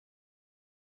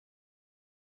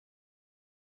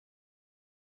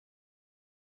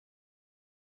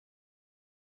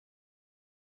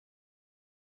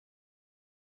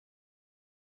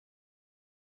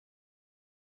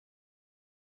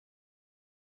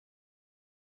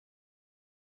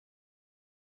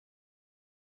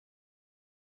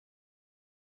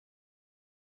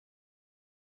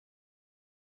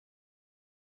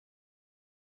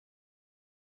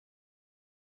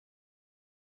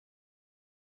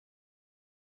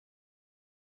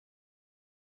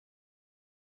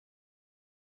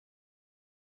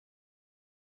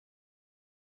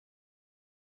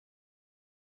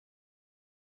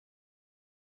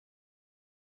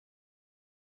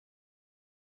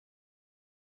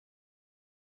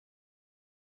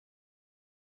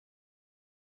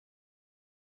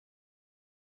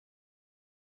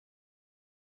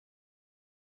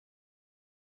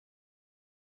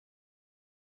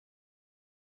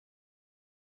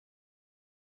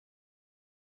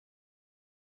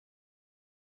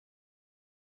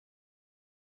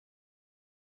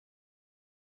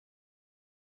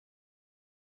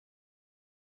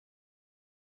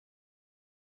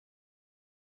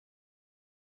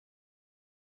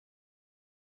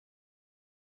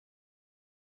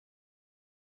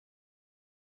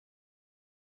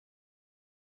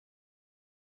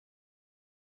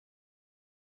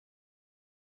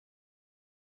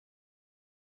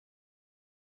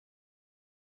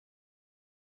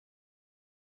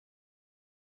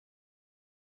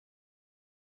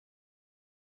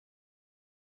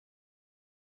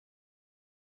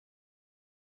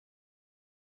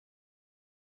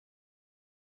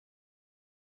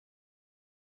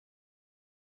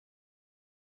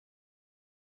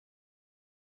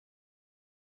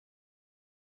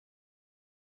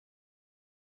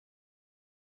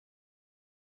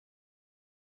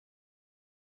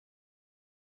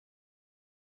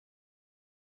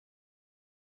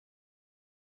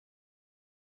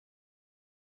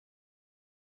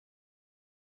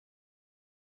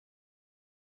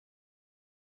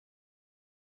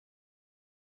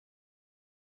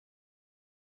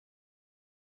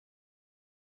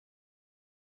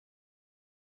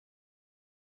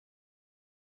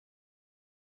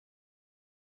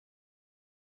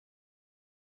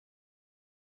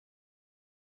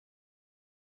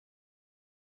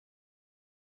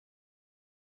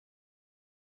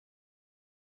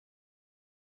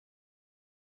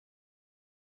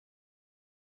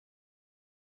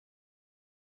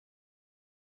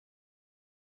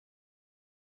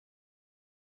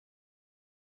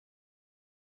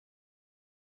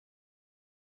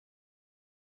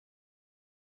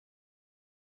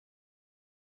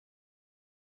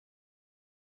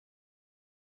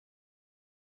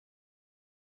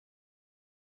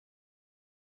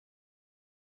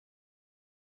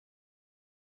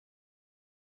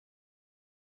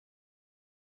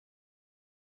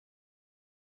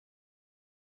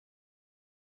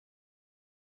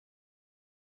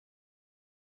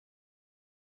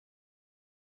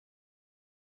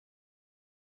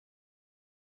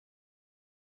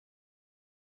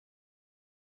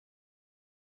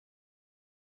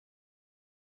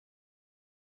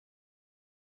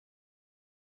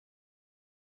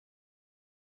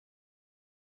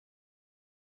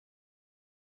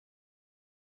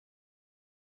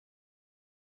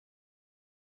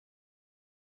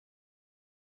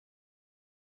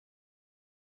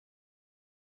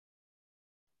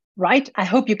Right, I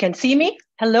hope you can see me.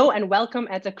 Hello and welcome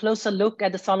at a closer look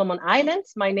at the Solomon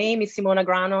Islands. My name is Simona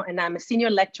Grano and I'm a senior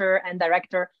lecturer and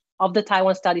director of the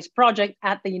Taiwan Studies project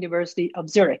at the University of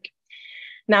Zurich.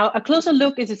 Now, A Closer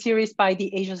Look is a series by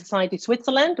the Asian Society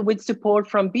Switzerland with support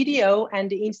from BDO and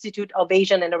the Institute of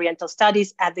Asian and Oriental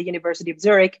Studies at the University of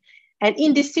Zurich. And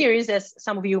in this series, as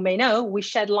some of you may know, we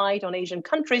shed light on Asian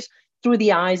countries through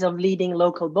the eyes of leading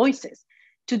local voices.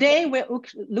 Today, we're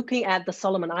looking at the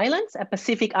Solomon Islands, a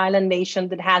Pacific island nation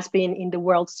that has been in the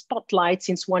world spotlight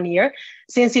since 1 year,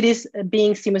 since it is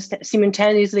being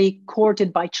simultaneously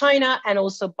courted by China and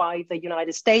also by the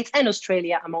United States and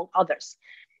Australia, among others.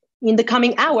 In the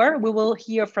coming hour, we will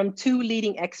hear from two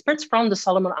leading experts from the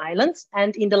Solomon Islands.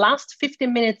 And in the last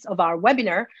 15 minutes of our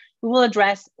webinar, we will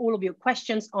address all of your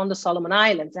questions on the Solomon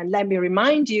Islands. And let me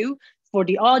remind you, for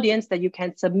the audience, that you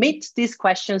can submit these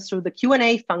questions through the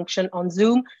Q&A function on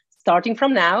Zoom starting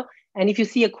from now. And if you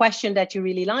see a question that you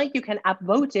really like, you can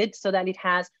upvote it so that it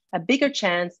has a bigger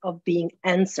chance of being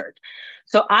answered.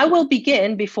 So I will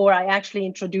begin, before I actually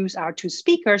introduce our two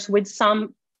speakers, with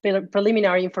some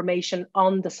preliminary information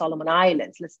on the Solomon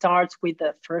Islands. Let's start with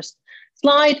the first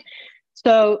slide.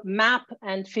 So map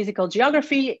and physical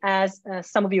geography, as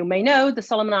some of you may know, the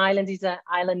Solomon Islands is an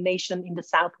island nation in the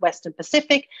southwestern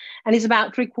Pacific and is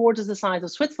about 3/4 the size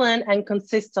of Switzerland and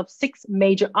consists of 6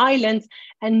 major islands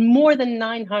and more than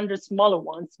 900 smaller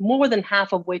ones, more than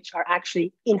half of which are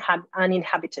actually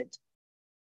uninhabited.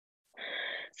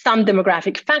 Some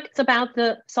demographic facts about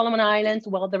the Solomon Islands.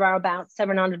 Well, there are about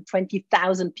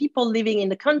 720,000 people living in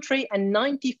the country and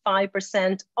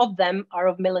 95% of them are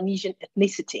of Melanesian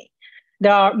ethnicity.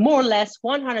 There are more or less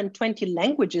 120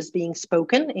 languages being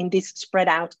spoken in this spread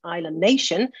out island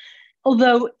nation.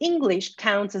 Although English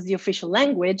counts as the official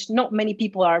language, not many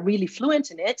people are really fluent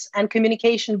in it, and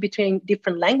communication between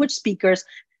different language speakers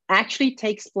actually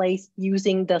takes place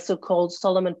using the so-called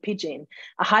Solomon Pidgin,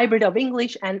 a hybrid of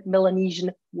English and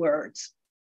Melanesian words.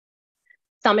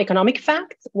 Some economic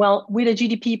facts. Well, with a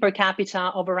GDP per capita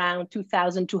of around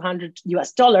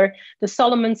 $2,200, the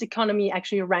Solomons economy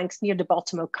actually ranks near the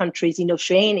bottom of countries in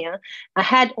Oceania,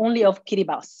 ahead only of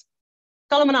Kiribati.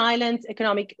 Solomon Islands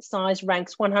economic size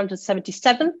ranks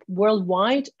 177th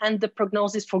worldwide, and the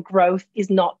prognosis for growth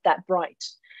is not that bright.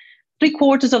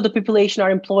 3/4 of the population are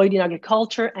employed in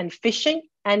agriculture and fishing,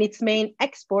 and its main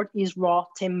export is raw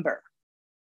timber.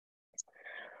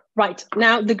 Right,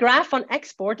 now the graph on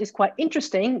export is quite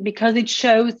interesting because it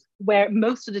shows where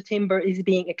most of the timber is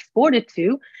being exported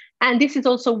to. And this is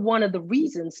also one of the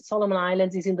reasons Solomon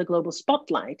Islands is in the global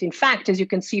spotlight. In fact, as you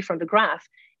can see from the graph,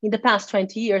 in the past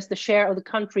 20 years, the share of the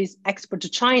country's export to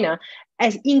China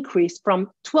has increased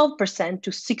from 12%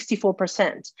 to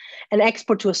 64%. And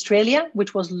export to Australia,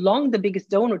 which was long the biggest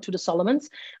donor to the Solomons,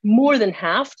 more than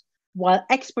halved, while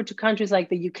export to countries like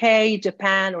the UK,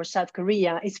 Japan, or South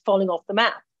Korea is falling off the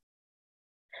map.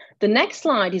 The next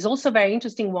slide is also a very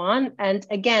interesting one, and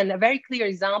again, a very clear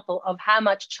example of how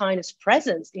much China's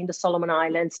presence in the Solomon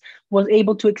Islands was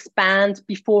able to expand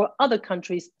before other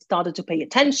countries started to pay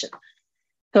attention.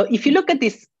 So if you look at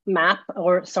this map,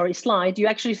 or sorry, slide, you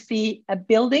actually see a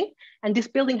building, and this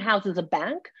building houses a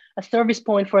bank, a service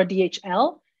point for a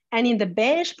DHL, and in the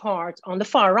beige part on the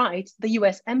far right, the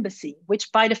US Embassy,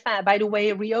 which by the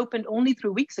way, reopened only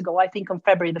 3 weeks ago, I think on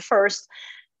February the 1st,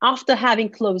 after having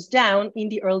closed down in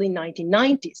the early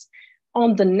 1990s.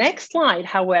 On the next slide,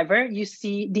 however, you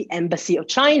see the Embassy of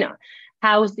China,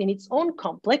 housed in its own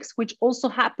complex, which also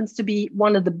happens to be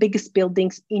one of the biggest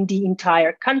buildings in the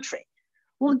entire country.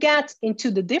 We'll get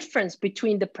into the difference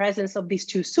between the presence of these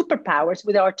two superpowers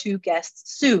with our two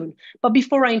guests soon. But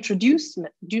before I introduce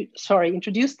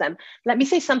them, let me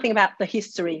say something about the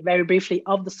history, very briefly,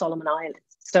 of the Solomon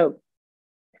Islands. So,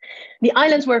 the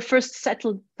islands were first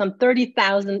settled some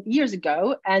 30,000 years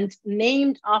ago and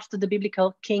named after the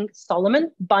biblical King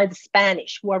Solomon by the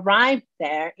Spanish, who arrived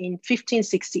there in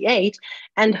 1568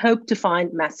 and hoped to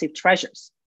find massive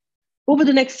treasures. Over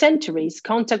the next centuries,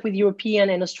 contact with European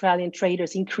and Australian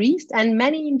traders increased, and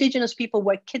many indigenous people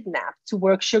were kidnapped to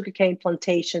work sugarcane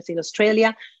plantations in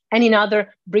Australia and in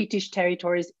other British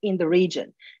territories in the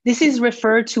region. This is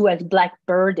referred to as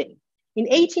blackbirding. In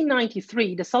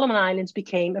 1893, the Solomon Islands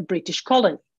became a British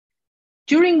colony.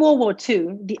 During World War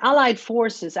II, the Allied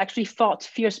forces actually fought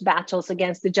fierce battles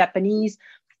against the Japanese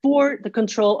for the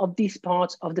control of these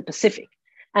parts of the Pacific.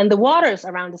 And the waters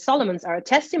around the Solomons are a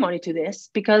testimony to this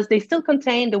because they still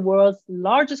contain the world's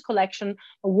largest collection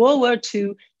of World War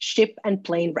II ship and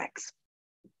plane wrecks.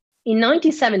 In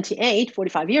 1978,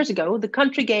 45 years ago, the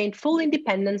country gained full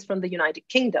independence from the United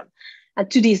Kingdom. And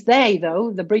to this day,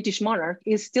 though, the British monarch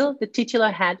is still the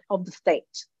titular head of the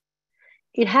state.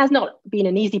 it has not been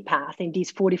an easy path in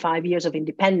these 45 years of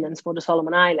independence for the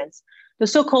Solomon Islands. The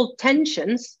so-called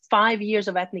tensions, 5 years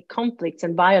of ethnic conflicts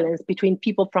and violence between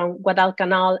people from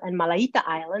Guadalcanal and Malaita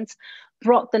Islands,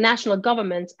 brought the national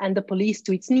government and the police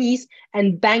to its knees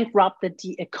and bankrupted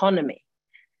the economy.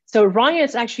 So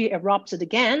riots actually erupted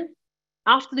again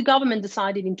after the government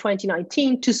decided in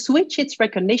 2019 to switch its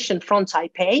recognition from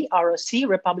Taipei, ROC,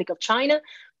 Republic of China,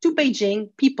 to Beijing,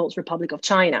 People's Republic of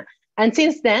China. And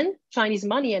since then, Chinese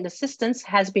money and assistance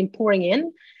has been pouring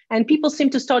in, and people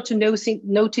seem to start to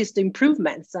notice the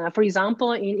improvements, for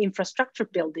example, in infrastructure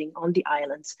building on the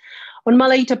islands. On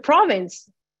Malaita province,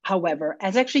 however,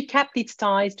 has actually kept its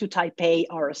ties to Taipei,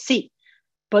 ROC.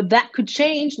 But that could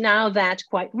change now that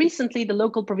quite recently the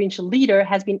local provincial leader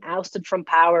has been ousted from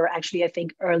power, actually, I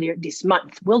think earlier this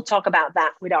month. We'll talk about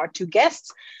that with our two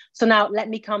guests. So now let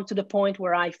me come to the point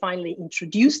where I finally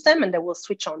introduce them, and then we'll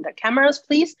switch on their cameras,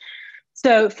 please.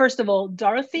 So first of all,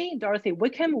 Dorothy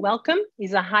Wickham, welcome,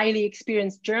 is a highly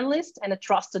experienced journalist and a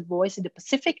trusted voice in the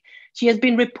Pacific. She has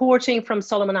been reporting from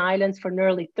Solomon Islands for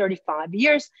nearly 35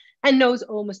 years and knows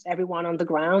almost everyone on the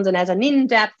ground and has an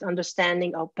in-depth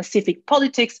understanding of Pacific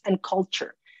politics and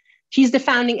culture. She's the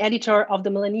founding editor of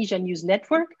the Melanesia News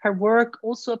Network. Her work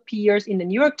also appears in the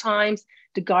New York Times,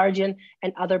 The Guardian,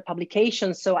 and other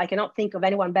publications. So I cannot think of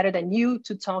anyone better than you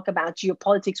to talk about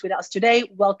geopolitics with us today.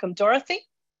 Welcome, Dorothy.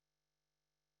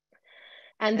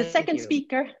 And the second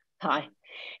speaker, hi,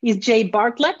 is Jay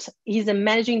Bartlett. He's a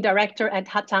managing director at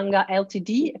Hatanga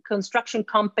Ltd, a construction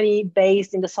company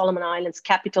based in the Solomon Islands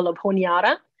capital of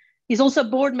Honiara. He's also a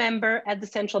board member at the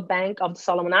Central Bank of the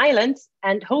Solomon Islands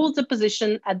and holds a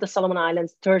position at the Solomon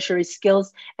Islands Tertiary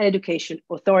Skills and Education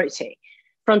Authority.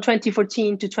 From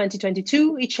 2014 to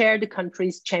 2022, he chaired the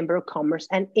country's Chamber of Commerce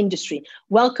and Industry.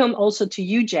 Welcome also to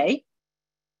you, Jay.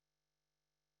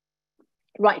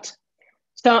 Right.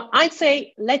 So I'd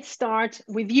say let's start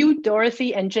with you,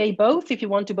 Dorothy and Jay, both, if you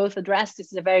want to both address.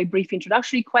 This is a very brief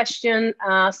introductory question.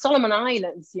 Solomon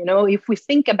Islands, you know, if we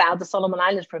think about the Solomon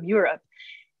Islands from Europe,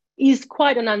 is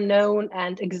quite an unknown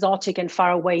and exotic and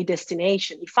faraway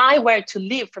destination. If I were to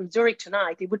live from Zurich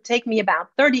tonight, it would take me about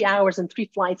 30 hours and 3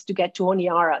 flights to get to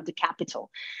Honiara, the capital.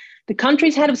 The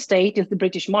country's head of state is the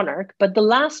British monarch, but the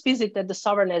last visit that the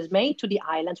sovereign has made to the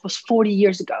islands was 40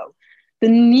 years ago. The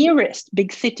nearest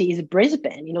big city is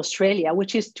Brisbane in Australia,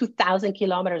 which is 2,000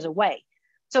 kilometers away.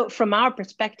 So from our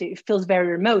perspective, it feels very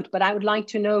remote, but I would like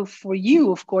to know for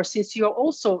you, of course, since you're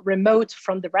also remote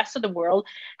from the rest of the world,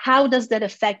 how does that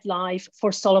affect life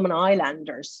for Solomon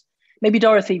Islanders? Maybe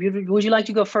Dorothy, would you like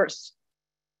to go first?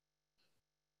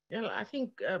 Yeah, I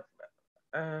think,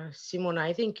 Simona,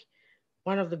 I think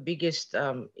one of the biggest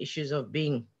issues of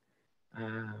being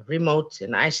remote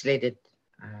and isolated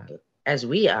as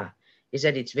we are, is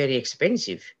that it's very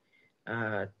expensive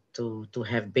to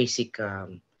have basic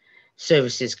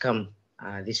services come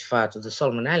this far to the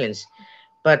Solomon Islands.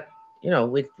 But, you know,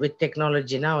 with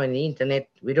technology now and the internet,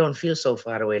 we don't feel so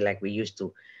far away like we used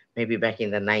to, maybe back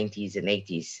in the 90s and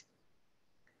 80s.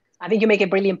 I think you make a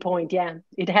brilliant point, yeah.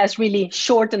 It has really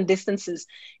shortened distances.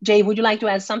 Jay, would you like to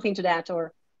add something to that?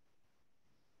 Or?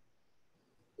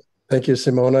 Thank you,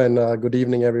 Simona, and good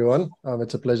evening, everyone.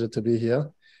 It's a pleasure to be here.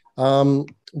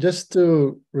 Just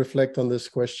to reflect on this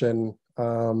question,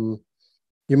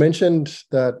 you mentioned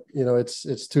that, you know,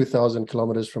 it's 2,000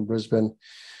 kilometers from Brisbane,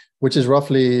 which is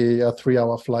roughly a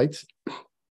 3-hour flight.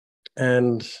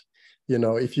 And, you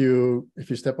know, if you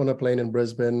step on a plane in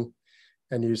Brisbane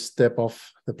and you step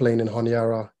off the plane in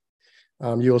Honiara,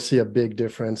 you'll see a big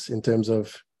difference in terms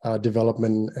of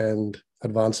development and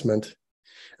advancement.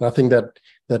 And I think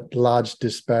that large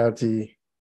disparity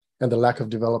and the lack of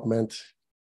development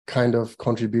kind of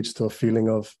contributes to a feeling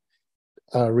of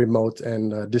remote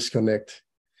and disconnect.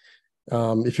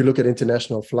 If you look at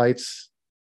international flights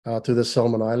to the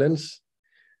Solomon Islands,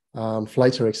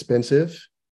 flights are expensive,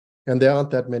 and there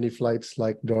aren't that many flights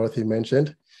like Dorothy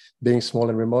mentioned. Being small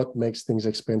and remote makes things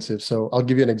expensive. So I'll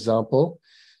give you an example.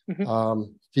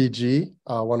 Mm-hmm. Fiji,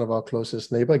 one of our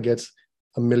closest neighbor, gets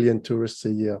 1 million tourists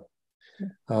a year.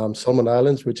 Solomon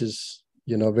Islands, which is,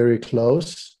 you know, very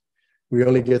close, we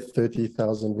only get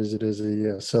 30,000 visitors a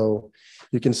year. So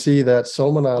you can see that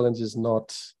Solomon Islands is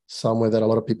not somewhere that a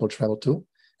lot of people travel to,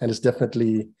 and it's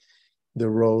definitely the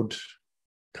road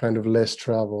kind of less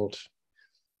traveled.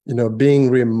 You know, being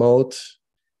remote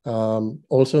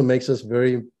also makes us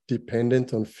very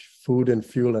dependent on food and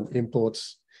fuel and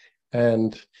imports.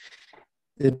 And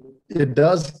it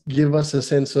does give us a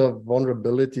sense of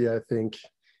vulnerability, I think.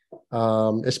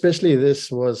 Especially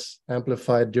this was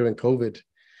amplified during COVID.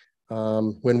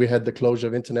 When we had the closure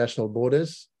of international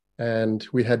borders and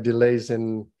we had delays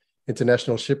in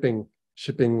international shipping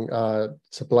shipping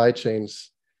supply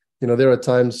chains. You know, there are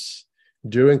times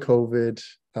during COVID,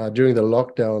 during the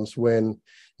lockdowns when,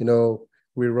 you know,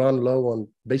 we run low on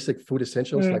basic food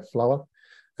essentials like flour.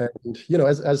 And, you know,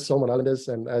 as Solomon Islanders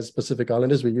and as Pacific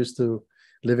Islanders, we're used to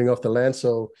living off the land.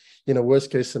 So, you know,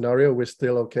 worst case scenario, we're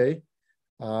still okay.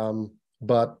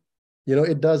 But, you know,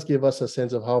 it does give us a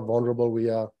sense of how vulnerable we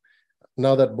are.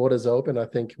 Now that borders are open, I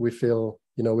think we feel,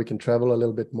 you know, we can travel a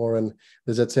little bit more, and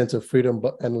there's that sense of freedom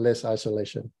and less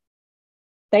isolation.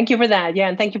 Thank you for that. Yeah,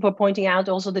 and thank you for pointing out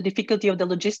also the difficulty of the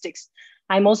logistics.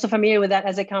 I'm also familiar with that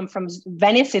as I come from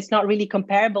Venice. It's not really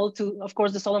comparable to, of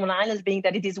course, the Solomon Islands, being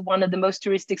that it is one of the most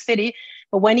touristic cities.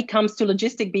 But when it comes to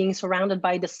logistic, being surrounded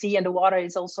by the sea and the water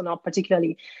is also not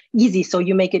particularly easy. So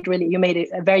you made it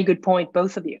a very good point,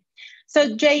 both of you.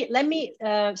 So Jay, let me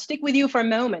stick with you for a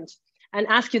moment and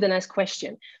ask you the next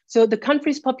question. So the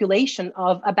country's population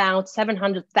of about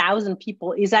 700,000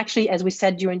 people is actually, as we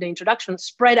said during the introduction,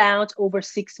 spread out over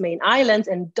 6 main islands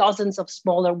and dozens of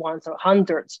smaller ones, or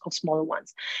hundreds of smaller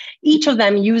ones, each of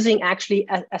them using actually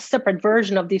a separate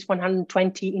version of these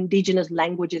 120 indigenous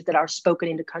languages that are spoken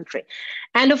in the country.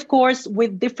 And of course,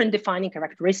 with different defining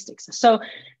characteristics. So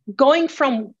going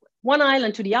from one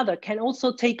island to the other can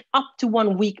also take up to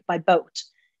 1 week by boat.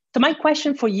 So my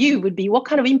question for you would be, what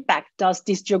kind of impact does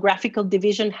this geographical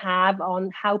division have on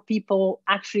how people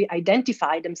actually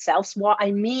identify themselves? What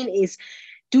I mean is,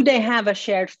 do they have a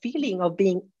shared feeling of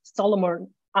being Solomon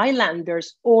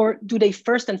Islanders, or do they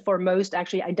first and foremost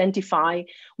actually identify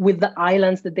with the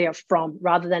islands that they are from,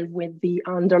 rather than with the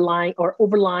underlying or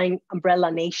overlying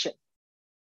umbrella nation?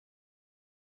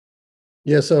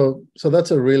 Yeah, so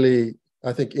that's a really,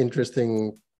 I think,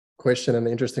 interesting question and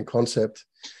interesting concept.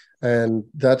 And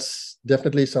that's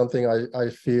definitely something I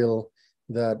feel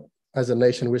that as a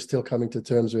nation, we're still coming to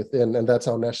terms with, and that's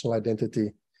our national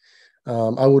identity.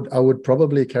 I would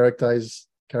probably characterize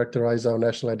our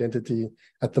national identity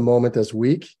at the moment as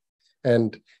weak.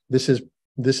 And this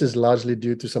is largely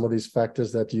due to some of these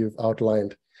factors that you've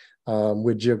outlined.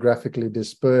 We're geographically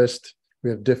dispersed.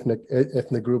 We have different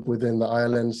ethnic group within the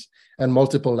islands and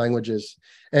multiple languages.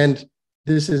 And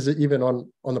this is even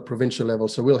on a provincial level.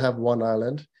 So we'll have one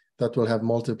island that will have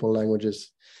multiple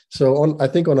languages. So I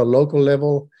think on a local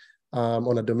level,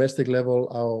 on a domestic level,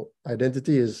 our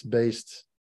identity is based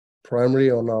primarily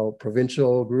on our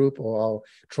provincial group or our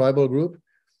tribal group.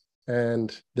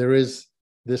 And there is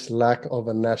this lack of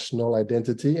a national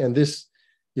identity. And this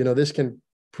can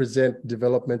present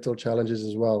developmental challenges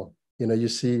as well. You know, you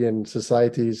see in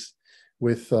societies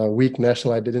with weak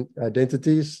national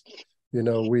identities, you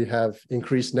know, we have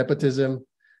increased nepotism.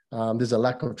 There's a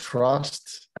lack of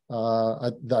trust.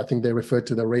 I think they refer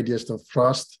to the radius of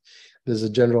trust. There's a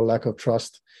general lack of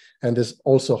trust. And there's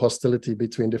also hostility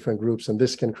between different groups. And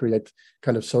this can create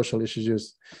kind of social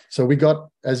issues. So we got,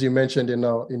 as you mentioned in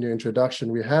your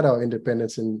introduction, we had our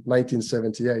independence in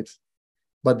 1978.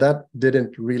 But that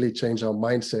didn't really change our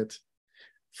mindset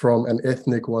from an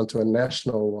ethnic one to a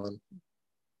national one.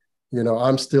 You know,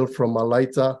 I'm still from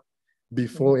Malaita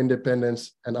before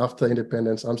independence, and after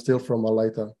independence, I'm still from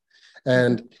Malaita.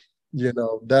 And, you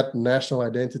know, that national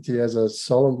identity as a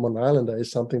Solomon Islander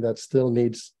is something that still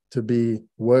needs to be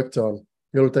worked on.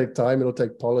 It'll take time, it'll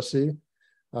take policy,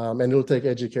 and it'll take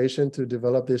education to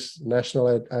develop this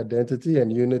national identity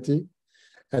and unity.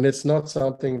 And it's not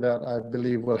something that I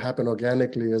believe will happen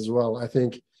organically as well. I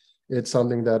think it's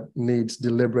something that needs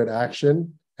deliberate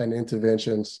action and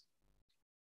interventions.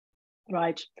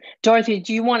 Right. Dorothy,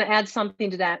 do you want to add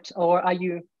something to that, or are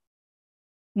you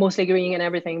mostly agreeing in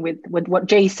everything with what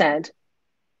Jay said?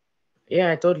 Yeah,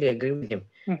 I totally agree with him.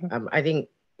 Mm-hmm. I think,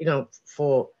 you know,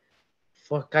 for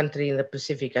a country in the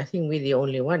Pacific, I think we're the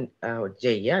only one,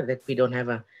 Jay, yeah, that we don't have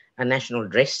a national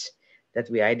dress that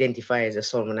we identify as a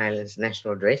Solomon Islands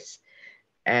national dress.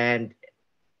 And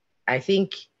I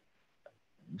think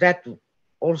that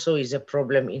also is a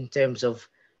problem in terms of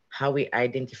how we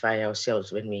identify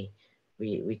ourselves when we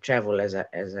travel as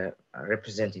a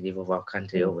representative of our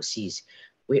country overseas.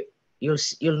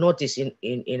 You'll notice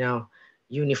in our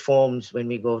uniforms when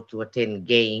we go to attend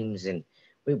games, and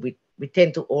we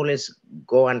tend to always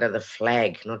go under the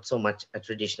flag, not so much a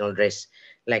traditional dress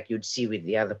like you'd see with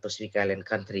the other Pacific Island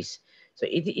countries. So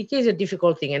it is a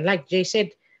difficult thing. And like Jay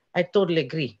said, I totally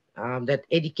agree that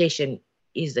education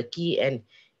is the key, and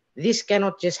this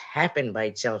cannot just happen by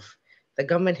itself. The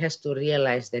government has to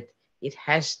realize that it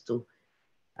has to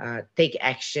take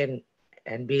action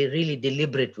and be really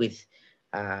deliberate with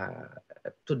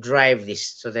to drive this,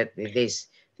 so that there's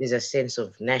a sense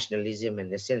of nationalism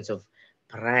and a sense of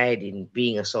pride in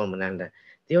being a Solomon Islander.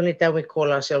 The only time we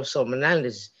call ourselves Solomon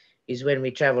Islanders is when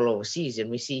we travel overseas and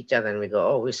we see each other and we go,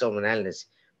 oh, we're Solomon Islanders.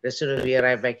 As soon as we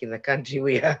arrive back in the country,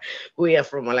 we are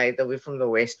from Malaita, we're from the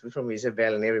West, we're from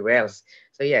Isabel and everywhere else.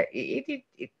 So yeah,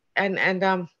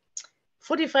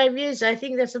 45 years, I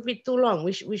think that's a bit too long.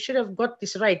 We should have got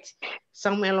this right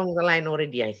somewhere along the line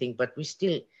already, I think, but we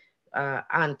still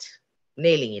aren't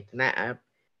nailing it. And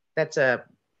that's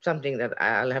something that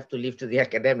I'll have to leave to the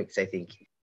academics, I think.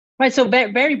 Right. So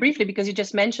very briefly, because you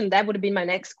just mentioned, that would have been my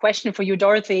next question for you,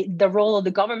 Dorothy, the role of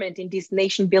the government in this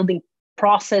nation building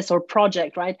process or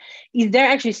project, right? Is there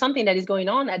actually something that is going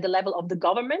on at the level of the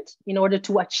government in order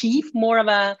to achieve more of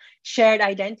a shared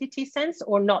identity sense,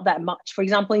 or not that much? For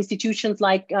example, institutions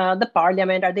like the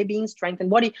parliament, are they being strengthened?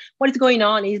 What is going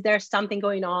on? Is there something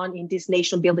going on in this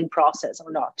nation building process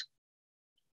or not?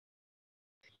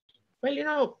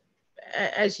 Well,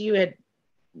 as you had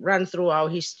run through our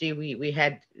history, we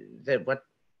had what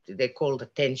they call the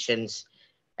tensions.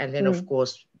 And then, of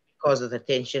course, because of the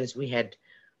tensions, we had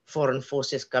foreign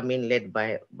forces come in led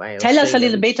by Tell us a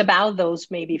little bit about those,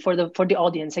 maybe for the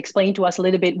audience. Explain to us a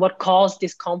little bit what caused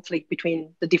this conflict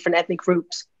between the different ethnic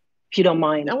groups, if you don't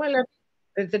mind. Well,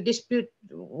 the dispute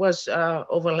was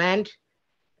over land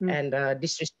and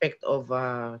disrespect of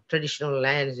traditional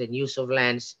lands and use of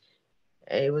lands.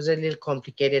 It was a little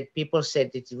complicated. People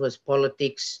said it was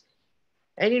politics.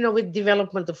 And, with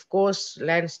development, of course,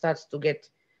 land starts to get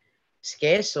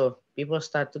scarce. So people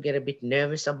start to get a bit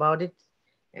nervous about it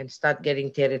and start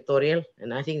getting territorial.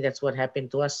 And I think that's what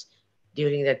happened to us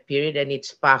during that period. And it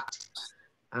sparked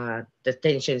the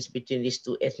tensions between these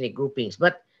two ethnic groupings.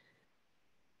 But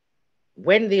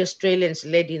when the Australians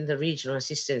led in the regional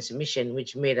assistance mission,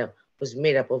 which was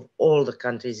made up of all the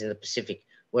countries in the Pacific,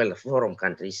 well, the forum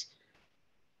countries,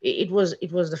 it was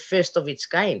the first of its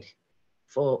kind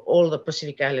for all the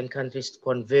Pacific Island countries to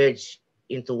converge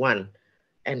into one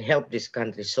and help this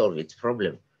country solve its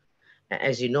problem.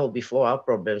 As you know, before our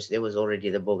problems, there was already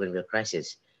the Bougainville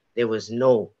crisis. There was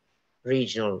no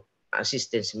regional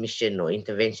assistance mission or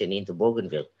intervention into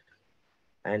Bougainville.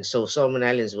 And so Solomon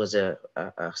Islands was a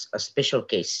special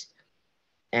case.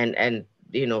 And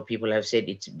people have said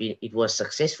it was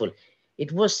successful.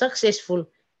 It was successful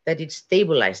that it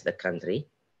stabilized the country.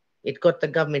 It got the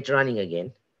government running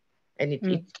again, and it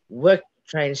worked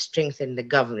to try and strengthen the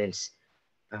governance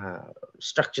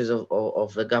structures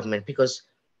of the government, because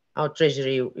our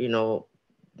treasury,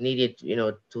 needed,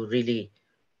 to really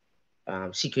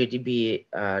security be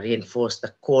reinforced.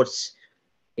 The courts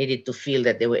needed to feel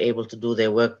that they were able to do their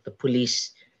work, the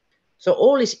police. So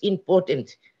all these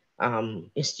important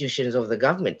institutions of the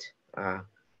government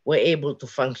were able to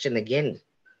function again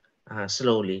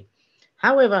slowly.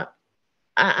 However,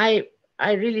 I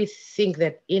really think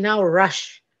that in our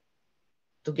rush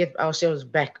to get ourselves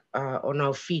back on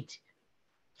our feet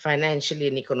financially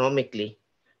and economically,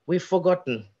 we've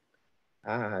forgotten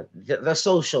the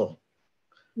social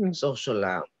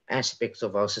aspects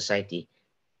of our society.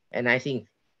 And I think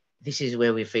this is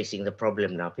where we're facing the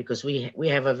problem now, because we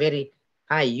have a very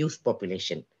high youth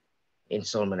population in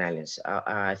Solomon Islands.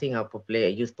 I think our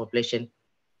youth population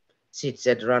sits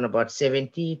at around about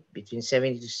between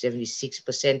 70 to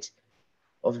 76%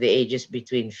 of the ages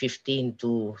between 15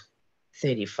 to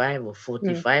 35 or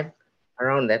 45,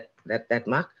 around that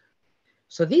mark.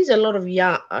 So these are a lot of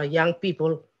young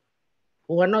people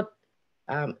who are not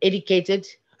educated,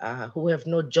 who have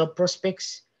no job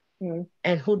prospects,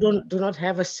 and who do not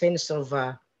have a sense of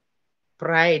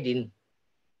pride in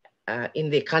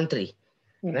their country.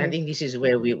 And I think this is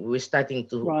where we're starting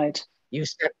to you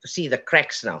start to see the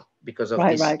cracks now because of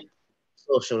this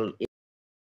social.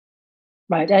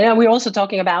 Right. And we're also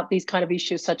talking about these kind of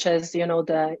issues such as,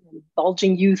 the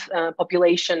bulging youth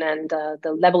population and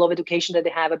the level of education that they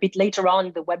have a bit later on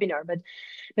in the webinar. But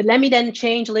let me then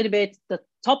change a little bit the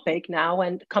topic now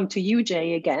and come to you,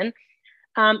 Jay, again.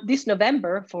 This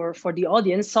November, for the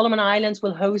audience, Solomon Islands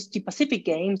will host the Pacific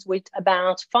Games with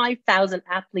about 5,000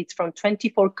 athletes from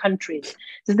 24 countries.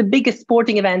 This is the biggest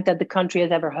sporting event that the country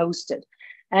has ever hosted.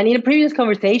 And in a previous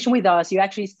conversation with us, you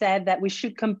actually said that we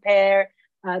should compare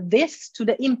this to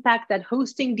the impact that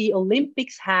hosting the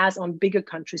Olympics has on bigger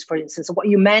countries, for instance. So what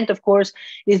you meant, of course,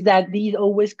 is that these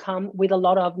always come with a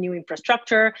lot of new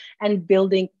infrastructure and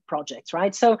building projects,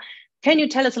 right? So can you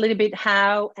tell us a little bit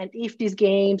how and if these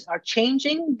games are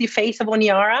changing the face of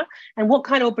Honiara, and what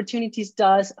kind of opportunities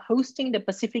does hosting the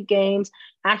Pacific Games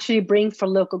actually bring for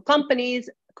local companies,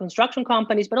 construction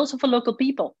companies, but also for local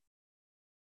people?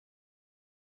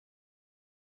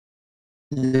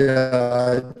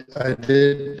 Yeah, I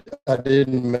did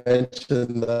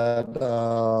mention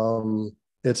that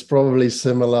it's probably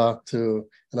similar to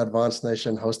an advanced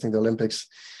nation hosting the Olympics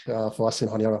for us in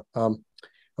Honiara.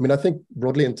 I mean, I think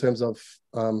broadly in terms of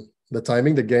the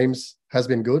timing, the games has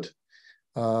been good.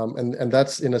 And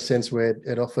that's in a sense where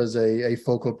it offers a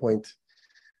focal point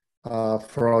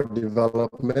for our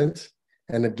development,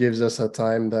 and it gives us a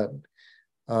time that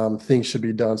things should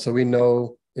be done. So we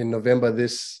know in November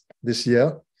this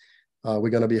year,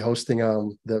 we're going to be hosting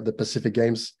the Pacific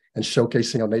Games and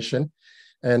showcasing our nation.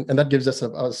 And that gives us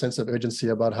a sense of urgency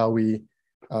about how we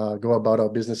go about our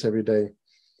business every day.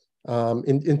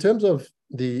 In terms of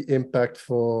the impact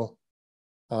for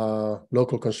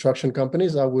local construction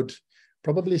companies, I would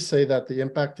probably say that the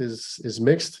impact is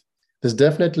mixed. There's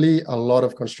definitely a lot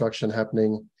of construction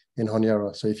happening in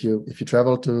Honiara. So if you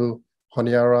travel to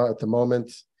Honiara at the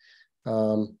moment,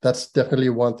 that's definitely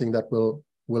one thing that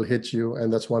will hit you,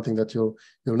 and that's one thing that you'll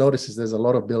notice is there's a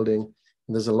lot of building,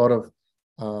 and there's a lot of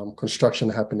construction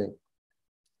happening.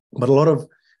 But a lot of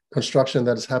construction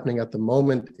that is happening at the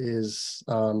moment is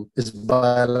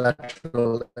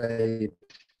bilateral aid.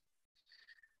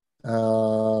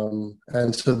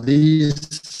 And so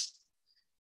these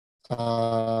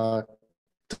type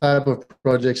of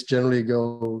projects generally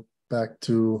go back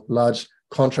to large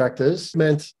contractors.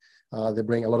 They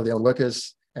bring a lot of their own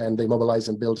workers and they mobilize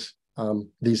and build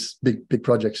these big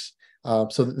projects.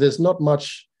 So there's not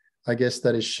much, I guess,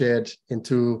 that is shared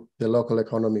into the local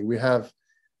economy. We have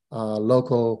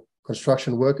local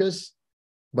construction workers,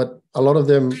 but a lot of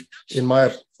them, in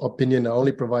my opinion, are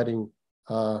only providing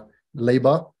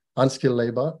labor, unskilled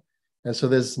labor. And so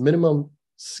there's minimum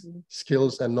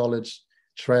skills and knowledge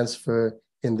transfer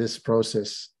in this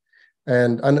process.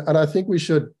 And I think we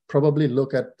should probably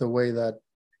look at the way that,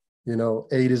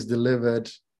 aid is delivered,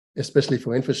 especially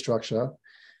for infrastructure.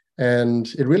 And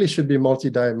it really should be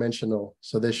multidimensional.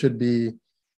 So there should be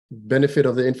benefit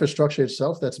of the infrastructure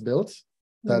itself that's built.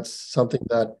 That's something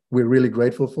that we're really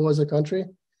grateful for as a country.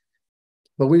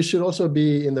 But we should also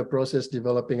be in the process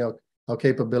developing our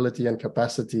capability and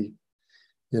capacity.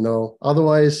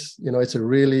 Otherwise, it's a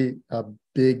really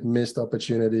big missed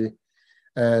opportunity.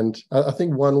 And I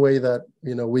think one way that,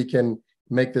 we can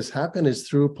make this happen is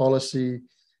through policy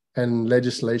and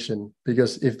legislation.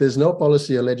 Because if there's no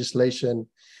policy or legislation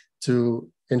to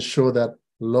ensure that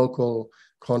local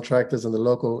contractors and the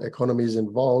local economy is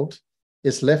involved,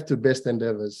 it's left to best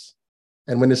endeavors.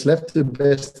 And when it's left to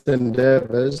best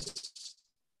endeavors,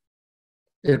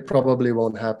 it probably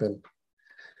won't happen.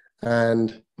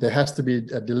 And there has to be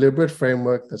a deliberate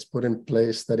framework that's put in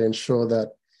place that ensure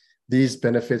that these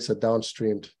benefits are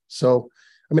downstreamed. So,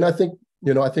 I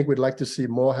think we'd like to see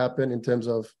more happen in terms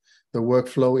of the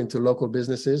workflow into local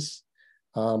businesses.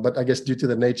 But I guess due to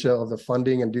the nature of the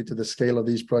funding and due to the scale of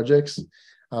these projects,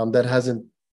 that hasn't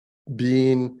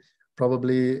been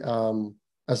probably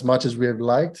as much as we have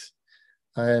liked.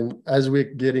 And as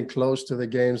we're getting close to the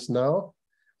games now,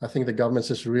 I think the government's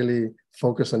just really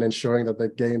focused on ensuring that the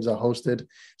games are hosted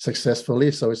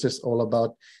successfully. So it's just all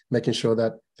about making sure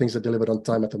that things are delivered on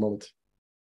time at the moment.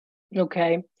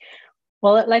 Okay.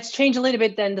 Well, let's change a little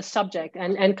bit then the subject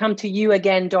and come to you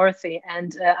again, Dorothy,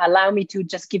 and allow me to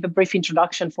just give a brief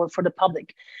introduction for the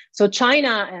public. So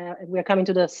China, we're coming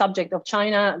to the subject of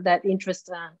China that interests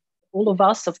all of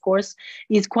us, of course,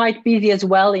 is quite busy as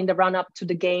well in the run-up to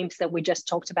the games that we just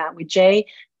talked about with Jay.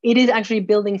 It is actually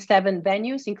building 7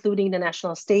 venues, including the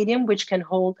National Stadium, which can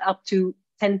hold up to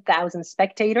 10,000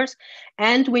 spectators.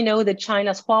 And we know that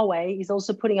China's Huawei is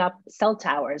also putting up cell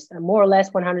towers, more or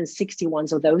less 161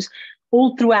 of those,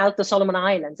 all throughout the Solomon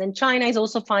Islands. And China is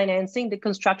also financing the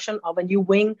construction of a new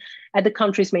wing at the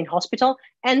country's main hospital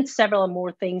and several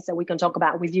more things that we can talk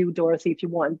about with you, Dorothy, if you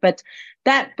want. But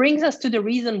that brings us to the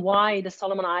reason why the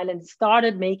Solomon Islands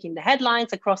started making the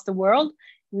headlines across the world,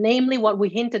 namely what we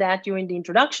hinted at during the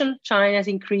introduction, China's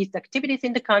increased activities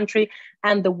in the country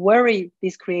and the worry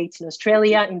this creates in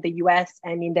Australia, in the US,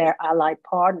 and in their allied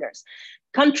partners.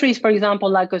 Countries, for example,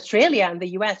 like Australia and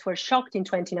the US were shocked in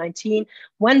 2019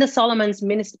 when the Solomons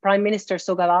Prime Minister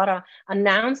Sogavara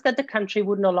announced that the country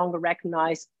would no longer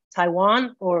recognize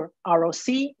Taiwan, or ROC,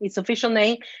 its official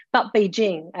name, but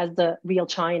Beijing as the real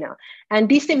China. And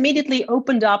this immediately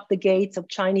opened up the gates of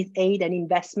Chinese aid and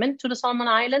investment to the Solomon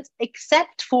Islands,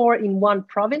 except for in one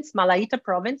province, Malaita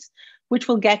province, which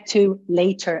we'll get to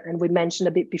later, and we mentioned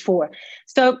a bit before.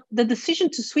 So the decision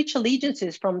to switch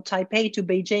allegiances from Taipei to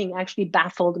Beijing actually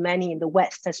baffled many in the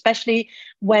West, especially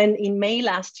when in May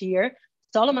last year,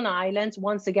 Solomon Islands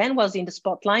once again was in the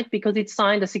spotlight because it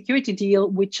signed a security deal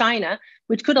with China,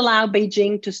 which could allow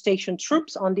Beijing to station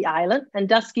troops on the island and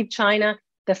thus give China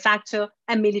de facto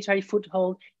a military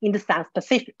foothold in the South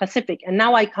Pacific. And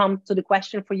now I come to the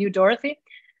question for you, Dorothy.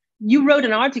 You wrote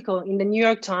an article in the New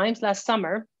York Times last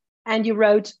summer, and you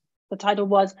wrote, The title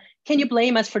was, "Can you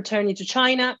blame us for turning to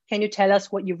China? Can you tell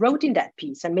us what you wrote in that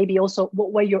piece? And maybe also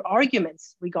what were your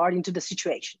arguments regarding to the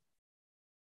situation?"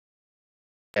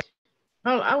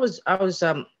 Well, I was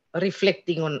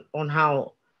reflecting on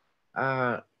how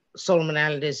Solomon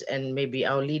Islanders and maybe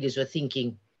our leaders were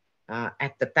thinking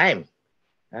at the time.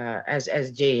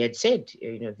 As Jay had said,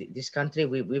 this country,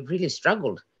 we've really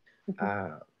struggled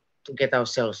to get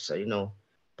ourselves,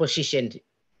 positioned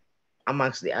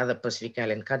amongst the other Pacific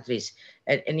Island countries.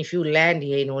 And if you land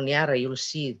here in Honiara, you'll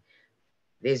see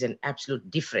there's an absolute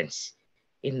difference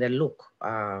in the look.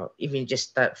 Even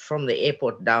just from the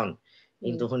airport down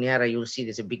into Honiara, you'll see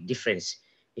there's a big difference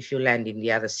if you land in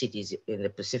the other cities in the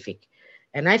Pacific.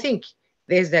 And I think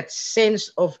there's that sense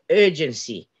of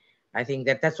urgency. I think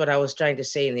that's what I was trying to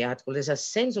say in the article. There's a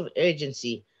sense of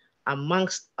urgency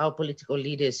amongst our political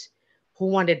leaders who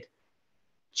wanted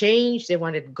change, they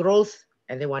wanted growth,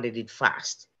 and they wanted it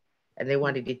fast. And they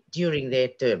wanted it during their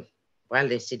term while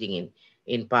they're sitting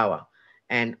in power.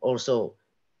 And also,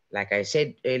 like I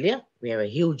said earlier, we have a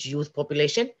huge youth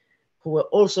population who were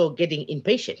also getting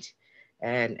impatient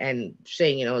and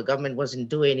saying, the government wasn't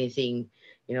doing anything.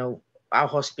 Our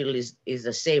hospital is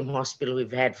the same hospital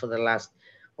we've had for the last,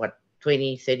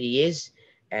 20, 30 years,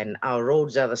 and our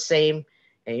roads are the same.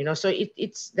 And, so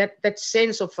it's that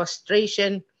sense of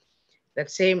frustration, that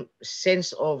same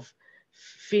sense of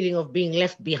feeling of being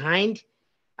left behind,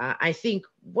 I think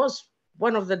was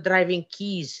one of the driving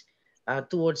keys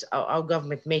towards our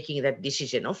government making that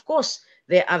decision. Of course,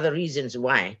 there are other reasons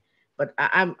why, but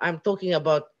I'm talking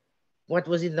about what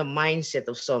was in the mindset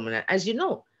of Solomon. As you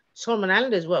know, Solomon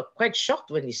Islanders were quite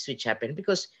shocked when this switch happened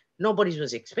because nobody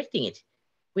was expecting it.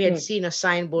 We had seen a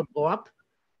signboard go up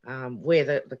where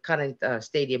the current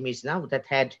stadium is now that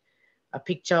had a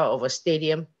picture of a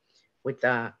stadium with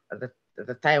the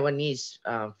Taiwanese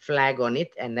flag on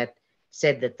it, and that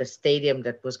said that the stadium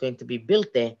that was going to be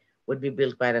built there would be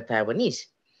built by the Taiwanese.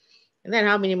 And then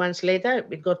how many months later,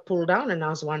 it got pulled down, and I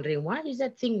was wondering, why is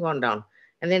that thing gone down?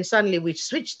 And then suddenly we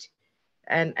switched.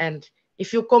 And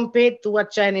if you compare it to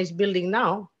what China is building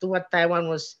now, to what Taiwan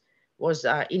was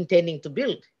intending to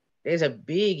build, there's a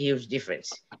big, huge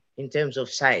difference in terms of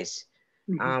size.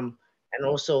 And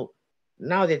also,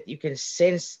 now that you can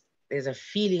sense there's a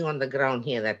feeling on the ground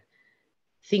here that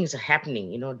things are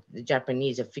happening. The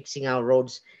Japanese are fixing our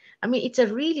roads. I mean, it's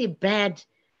a really bad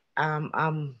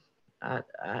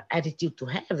attitude to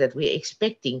have, that we're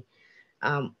expecting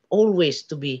always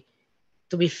to be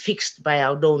fixed by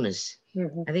our donors.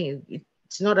 I think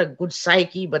it's not a good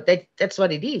psyche, but that's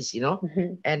what it is,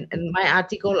 And in my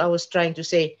article, I was trying to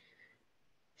say,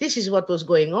 this is what was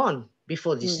going on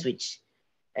before this switch.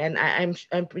 And I'm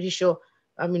pretty sure,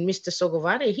 Mr.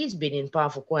 Sogovare, he's been in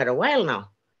power for quite a while now,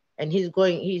 and he's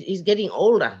getting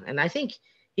older. And I think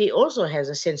he also has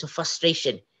a sense of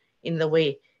frustration in the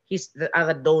way the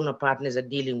other donor partners are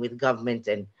dealing with government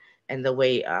and the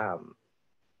way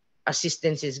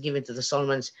assistance is given to the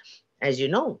Solomons. As you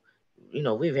know,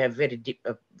 we've had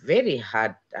very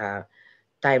hard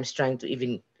times trying to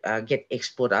even get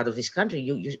export out of this country.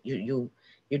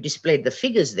 You displayed the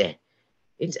figures there.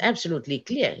 It's absolutely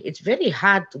clear. It's very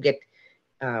hard to get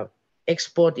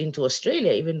export into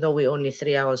Australia, even though we're only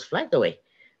 3 hours flight away.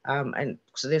 And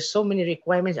so there's so many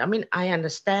requirements. I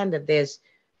understand that there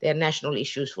are national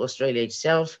issues for Australia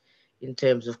itself in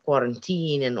terms of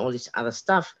quarantine and all this other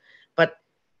stuff, but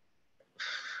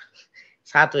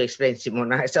it's hard to explain,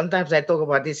 Simona. Sometimes I talk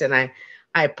about this and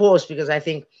I pause because I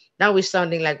think now we're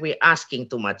sounding like we're asking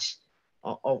too much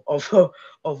of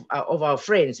our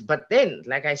friends. But then,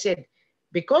 like I said,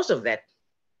 because of that,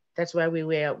 that's why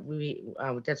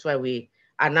that's why we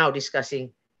are now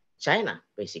discussing China,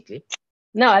 basically.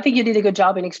 No, I think you did a good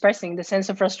job in expressing the sense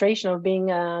of frustration of being,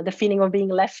 the feeling of being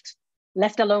left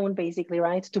alone, basically,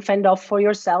 right? To fend off for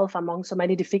yourself among so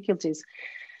many difficulties.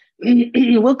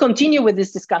 We'll continue with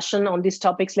this discussion on these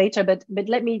topics later, but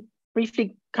let me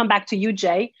briefly come back to you,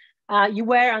 Jay. You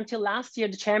were until last year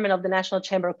the chairman of the National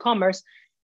Chamber of Commerce.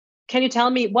 Can you tell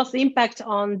me what's the impact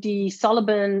on the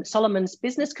Solomon's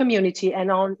business community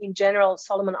and on, in general,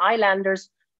 Solomon Islanders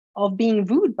of being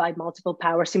ruled by multiple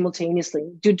powers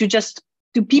simultaneously?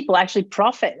 Do people actually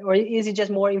profit, or is it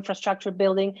just more infrastructure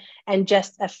building and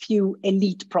just a few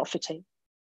elite profiting?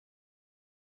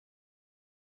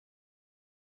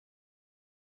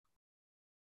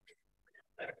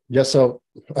 Yeah, so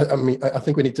I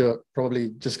think we need to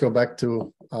probably just go back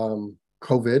to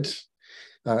COVID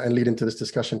and lead into this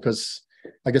discussion, because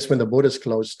I guess when the borders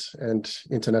closed and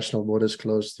international borders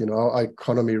closed, our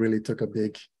economy really took a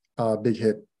big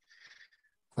hit.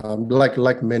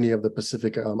 Like many of the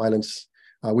Pacific Islands,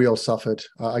 we all suffered.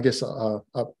 I guess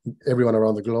everyone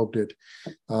around the globe did.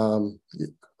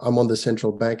 I'm on the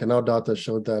central bank, and our data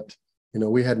showed that,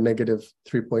 we had negative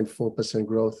 3.4%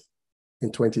 growth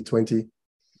in 2020.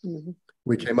 Mm-hmm.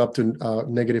 We came up to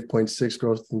negative 0.6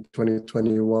 growth in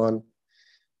 2021,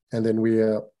 and then we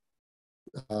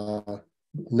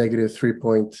negative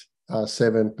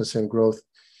 3.7% growth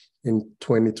in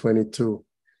 2022.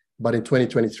 But in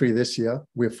 2023, this year,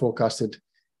 we're forecasted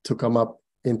to come up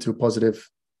into positive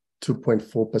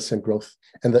 2.4% growth.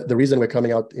 And the reason we're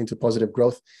coming out into positive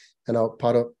growth, and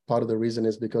part of the reason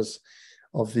is because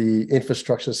of the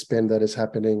infrastructure spend that is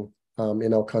happening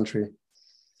in our country.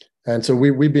 And so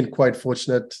we've been quite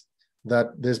fortunate that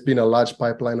there's been a large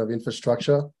pipeline of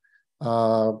infrastructure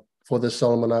for the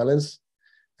Solomon Islands.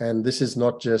 And this is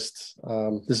not just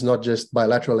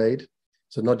bilateral aid,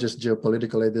 so not just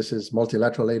geopolitical aid, this is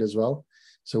multilateral aid as well.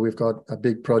 So we've got a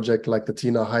big project like the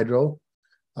Tina Hydro,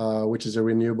 which is a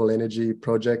renewable energy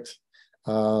project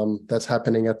that's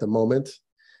happening at the moment.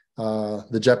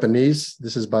 The Japanese,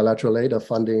 this is bilateral aid, are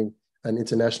funding an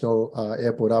international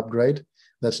airport upgrade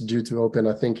that's due to open,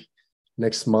 I think,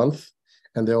 next month.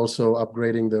 And they're also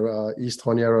upgrading the East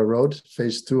Honiara Road,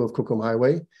 phase 2 of Kukum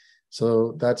Highway.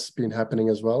 So that's been happening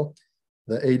as well.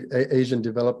 The Asian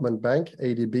Development Bank,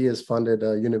 ADB, has funded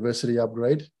a university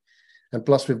upgrade. And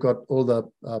plus we've got all the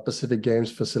Pacific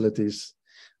Games facilities,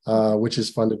 which is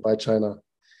funded by China.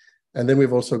 And then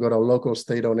we've also got our local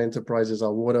state-owned enterprises,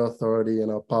 our water authority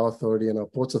and our power authority and our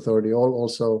ports authority, all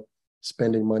also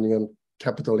spending money on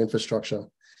capital infrastructure.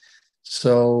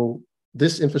 So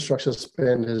this infrastructure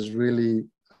spend has really,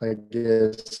 I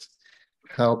guess,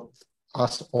 helped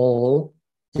us all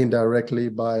indirectly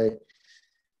by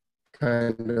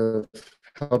kind of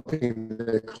helping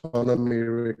the economy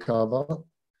recover.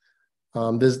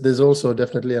 There's also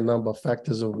definitely a number of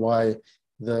factors of why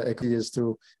the equity is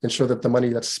to ensure that the money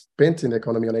that's spent in the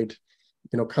economy on aid,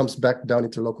 comes back down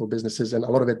into local businesses, and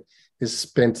a lot of it is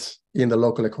spent in the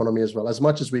local economy as well, as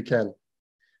much as we can.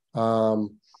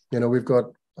 We've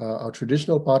got our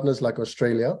traditional partners like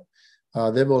Australia.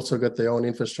 They've also got their own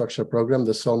infrastructure program,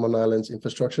 the Solomon Islands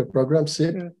Infrastructure Program,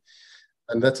 SIP,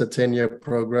 and that's a 10-year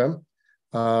program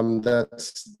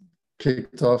that's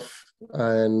kicked off,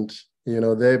 and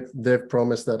they've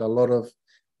promised that a lot of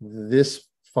this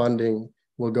funding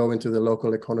will go into the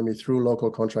local economy through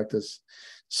local contractors.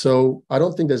 So I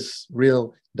don't think there's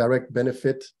real direct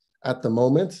benefit at the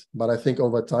moment, but I think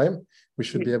over time we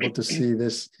should be able to see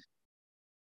this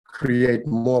create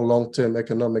more long-term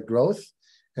economic growth,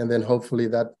 and then hopefully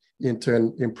that in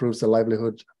turn improves the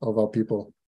livelihood of our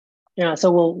people. Yeah,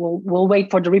 so we'll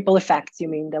wait for the ripple effects, you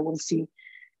mean, that we'll see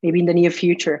maybe in the near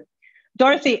future.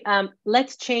 Dorothy,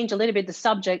 let's change a little bit the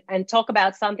subject and talk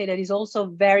about something that is also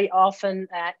very often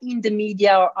in the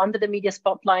media or under the media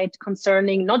spotlight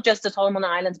concerning not just the Solomon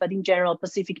Islands, but in general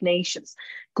Pacific nations,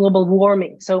 global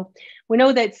warming. So we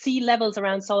know that sea levels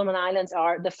around Solomon Islands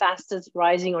are the fastest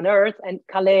rising on Earth, and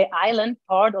Calais Island,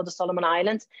 part of the Solomon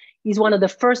Islands, is one of the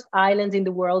first islands in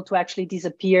the world to actually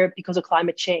disappear because of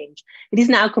climate change. It is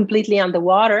now completely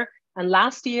underwater. And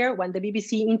last year, when the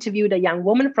BBC interviewed a young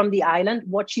woman from the island,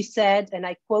 what she said, and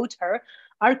I quote her,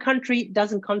 "Our country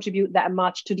doesn't contribute that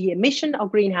much to the emission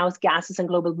of greenhouse gases and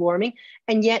global warming,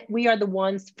 and yet we are the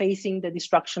ones facing the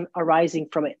destruction arising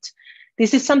from it.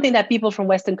 This is something that people from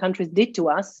Western countries did to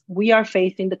us. We are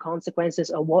facing the consequences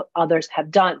of what others have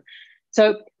done."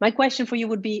 So my question for you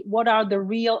would be, what are the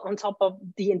real, on top of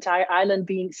the entire island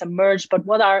being submerged, but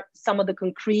what are some of the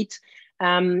concrete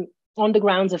on the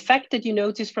grounds affected you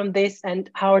notice from this, and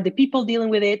how are the people dealing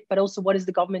with it, but also what is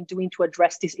the government doing to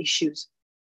address these issues?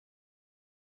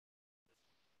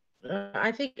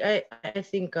 I think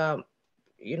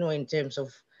in terms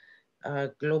of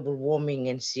global warming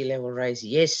and sea level rise,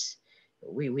 yes,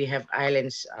 we have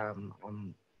islands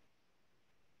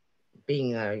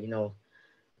being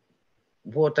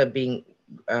water being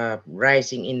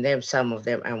rising in them, some of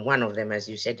them, and one of them, as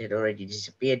you said, had already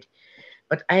disappeared.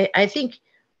 But I think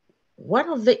one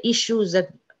of the issues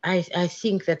that I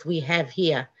think that we have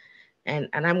here, and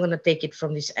I'm going to take it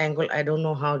from this angle, I don't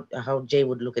know how Jay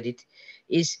would look at it,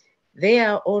 is there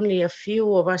are only a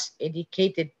few of us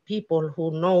educated people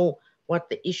who know what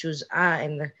the issues are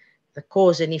and the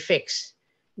cause and effects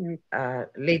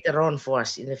later on for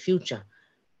us in the future.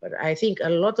 But I think a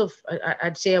lot of,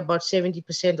 I'd say about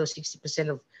 70% or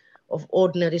 60% of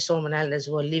ordinary Solomon Islanders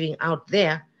who are living out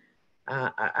there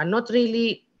are not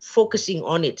really focusing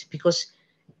on it, because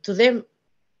to them,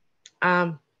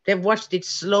 they've watched it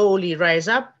slowly rise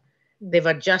up. They've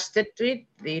adjusted to it.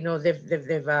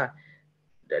 They've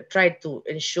tried to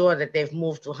ensure that they've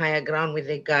moved to higher ground with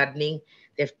their gardening.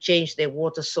 They've changed their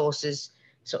water sources.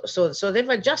 So they've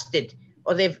adjusted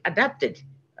or they've adapted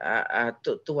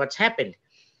to what's happened.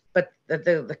 But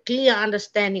the clear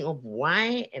understanding of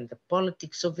why and the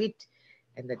politics of it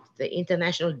and the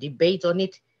international debate on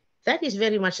it, that is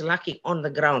very much lacking on the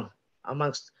ground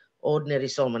amongst ordinary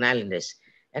Solomon Islanders.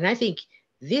 And I think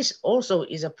this also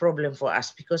is a problem for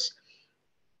us because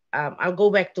I'll go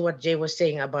back to what Jay was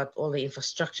saying about all the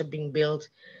infrastructure being built,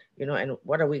 and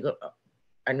what are we going,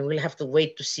 and we'll have to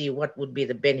wait to see what would be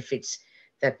the benefits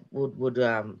that would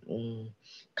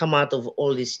come out of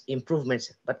all these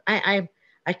improvements. But I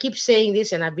keep saying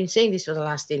this, and I've been saying this for the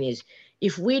last 10 years.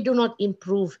 If we do not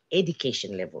improve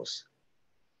education levels,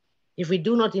 in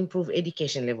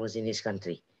this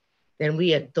country, then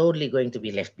we are totally going to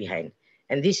be left behind.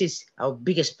 And this is our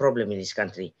biggest problem in this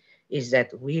country, is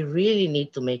that we really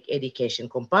need to make education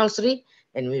compulsory,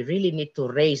 and we really need to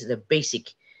raise the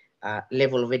basic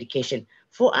level of education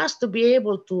for us to be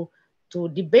able to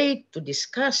debate, to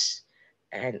discuss,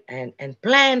 and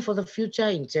plan for the future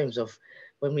in terms of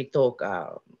when we talk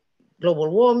global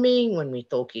warming, when we're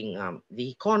talking the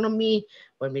economy,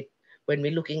 when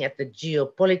we're looking at the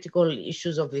geopolitical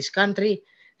issues of this country.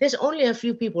 There's only a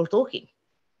few people talking.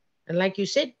 And like you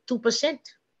said, 2%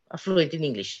 are fluent in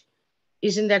English.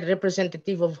 Isn't that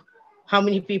representative of how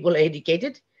many people are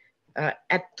educated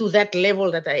to that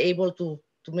level that are able to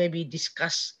maybe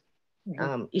discuss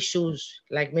issues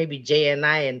like maybe Jay and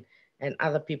I and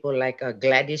other people like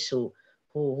Gladys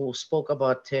who spoke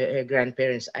about her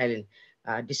grandparents' island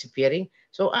disappearing.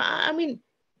 So I mean,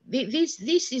 this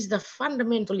is the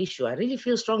fundamental issue. I really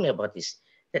feel strongly about this,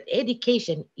 that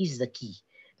education is the key.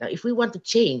 Now, if we want to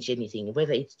change anything,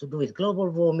 whether it's to do with global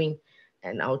warming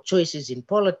and our choices in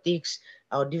politics,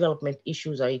 our development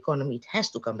issues, our economy, it has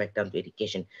to come back down to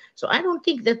education. So I don't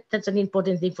think that that's an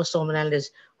important thing for Solomon Islanders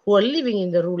who are living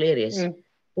in the rural areas,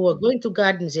 who are going to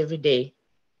gardens every day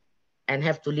and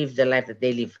have to live the life that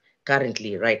they live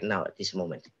currently right now at this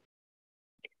moment.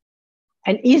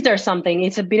 And is there something,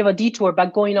 it's a bit of a detour,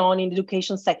 but going on in the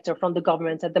education sector from the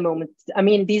government at the moment? I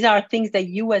mean, these are things that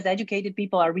you as educated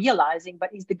people are realizing, but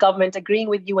is the government agreeing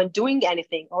with you and doing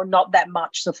anything, or not that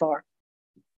much so far?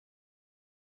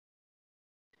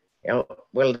 Yeah,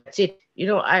 well, that's it.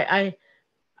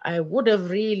 I would have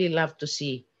really loved to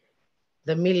see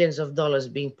the millions of dollars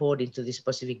being poured into these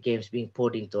Pacific Games being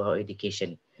poured into our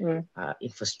education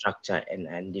infrastructure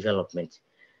and development.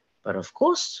 But of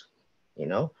course,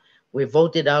 we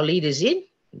voted our leaders in.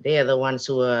 They are the ones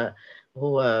who are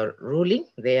ruling.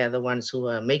 They are the ones who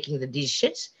are making the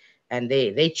decisions, and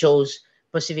they chose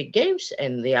Pacific Games.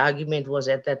 And the argument was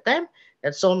at that time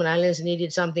that Solomon Islands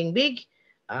needed something big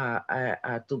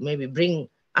to maybe bring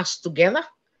us together.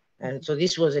 And so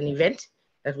this was an event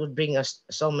that would bring us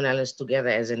Solomon Islands together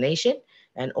as a nation,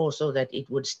 and also that it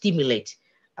would stimulate,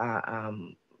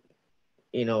 the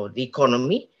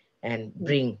economy and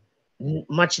bring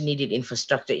much needed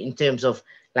infrastructure in terms of,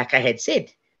 like I had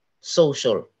said,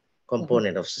 social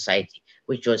component of society,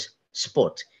 which was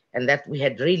sport. And that we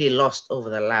had really lost over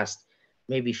the last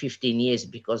maybe 15 years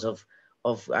because of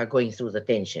going through the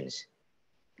tensions.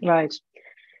 Right.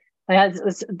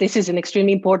 This is an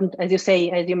extremely important, as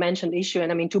you mentioned, issue.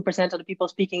 And I mean, 2% of the people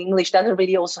speaking English doesn't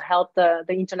really also help the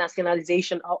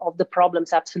internationalization of the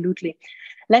problems. Absolutely.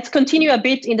 Let's continue a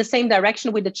bit in the same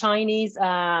direction with the Chinese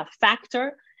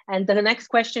factor. And the next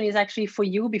question is actually for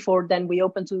you before then we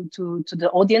open to the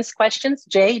audience questions.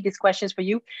 Jay, this question is for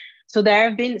you. So there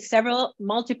have been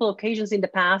multiple occasions in the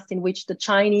past in which the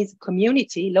Chinese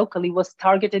community locally was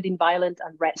targeted in violent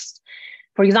unrest.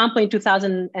 For example, in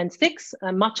 2006,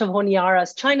 much of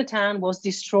Honiara's Chinatown was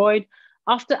destroyed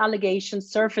after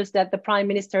allegations surfaced that the prime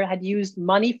minister had used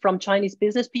money from Chinese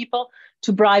business people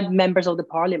to bribe members of the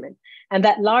parliament, and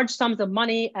that large sums of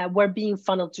money were being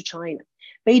funneled to China.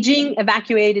 Beijing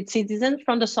evacuated citizens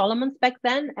from the Solomons back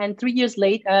then, and 13 years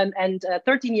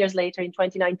later, in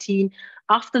 2019,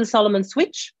 after the Solomon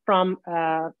switch from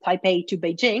Taipei to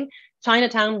Beijing,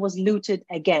 Chinatown was looted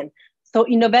again. So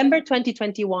in November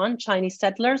 2021, Chinese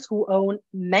settlers who own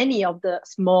many of the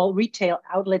small retail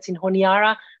outlets in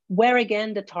Honiara were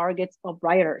again the targets of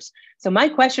rioters. So my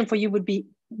question for you would be,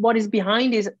 what is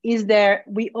behind this?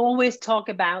 We always talk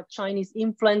about Chinese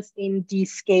influence in the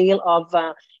scale of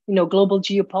global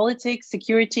geopolitics,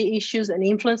 security issues, and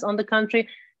influence on the country,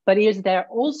 but is there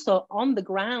also on the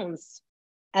grounds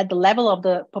at the level of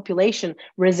the population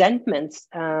resentments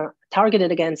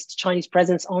targeted against Chinese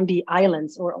presence on the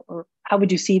islands, or how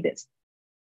would you see this?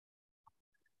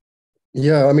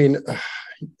 Yeah, I mean,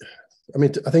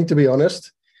 I think, to be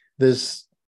honest, there's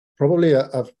probably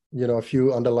a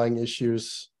few underlying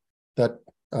issues that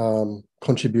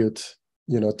contribute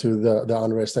to the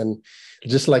unrest. And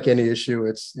just like any issue,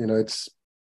 it's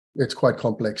quite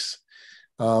complex.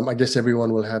 I guess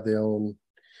everyone will have their own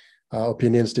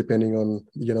opinions depending on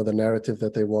the narrative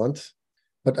that they want.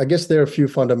 But I guess there are a few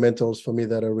fundamentals for me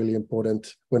that are really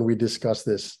important when we discuss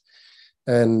this.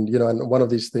 And and one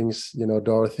of these things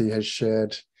Dorothy has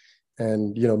shared,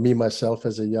 and me myself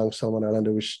as a young Solomon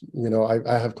Islander, which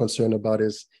I have concern about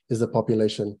is the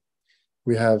population.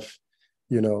 We have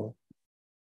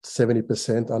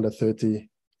 70% under 30,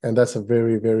 and that's a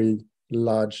very, very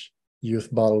large youth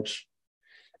bulge.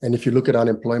 And if you look at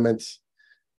unemployment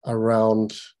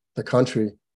around the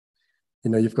country,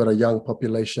 you've got a young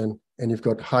population and you've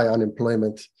got high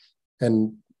unemployment,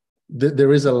 and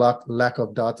there is a lack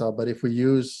of data. But if we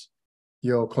use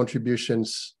your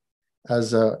contributions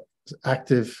as a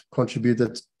active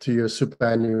contributor to your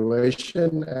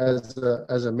superannuation as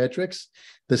a metrics,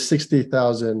 there's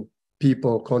 60,000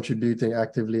 people contributing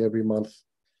actively every month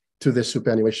to their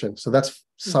superannuation. So that's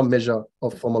some measure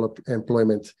of formal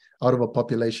employment out of a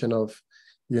population of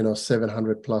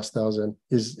 700 plus thousand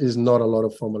is not a lot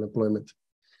of formal employment.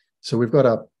 So we've got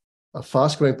a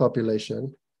fast growing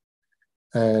population,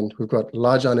 and we've got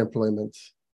large unemployment,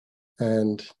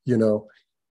 and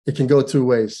it can go two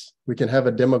ways. We can have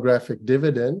a demographic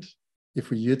dividend if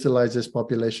we utilize this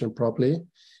population properly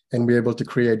and we're able to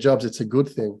create jobs. It's a good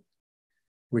thing.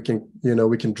 We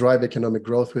can drive economic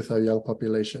growth with our young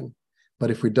population.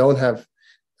 But if we don't have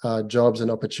jobs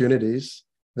and opportunities,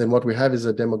 then what we have is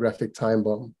a demographic time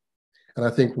bomb. And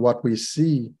I think what we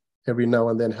see every now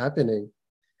and then happening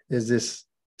is this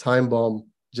time bomb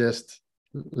just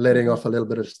letting off a little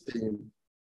bit of steam.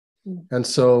 And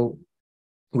so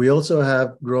we also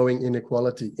have growing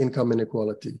inequality, income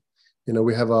inequality.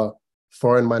 We have a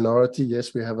foreign minority.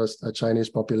 Yes, we have a Chinese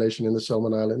population in the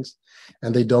Solomon Islands,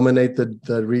 and they dominate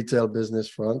the retail business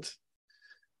front.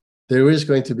 There is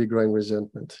going to be growing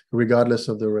resentment, regardless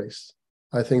of the race.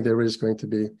 I think there is going to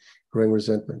be growing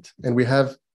resentment. And we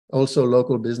have also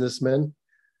local businessmen,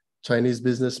 Chinese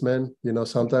businessmen,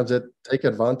 sometimes that take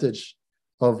advantage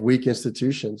of weak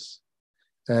institutions.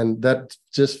 And that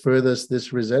just furthers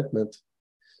this resentment.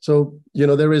 So,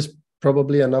 there is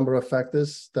probably a number of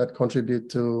factors that contribute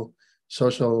to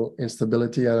social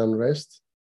instability and unrest.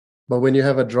 But when you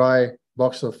have a dry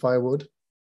box of firewood,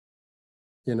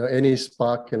 any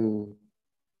spark can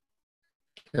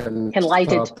light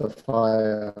start it. the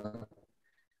fire.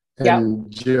 And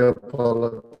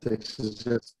geopolitics is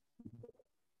just...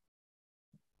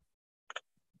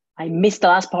 I missed the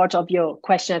last part of your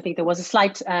question. I think there was a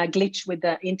slight glitch with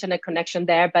the internet connection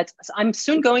there, but I'm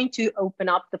soon going to open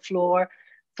up the floor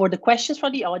for the questions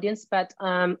from the audience. But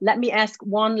let me ask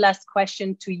one last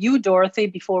question to you, Dorothy,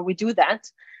 before we do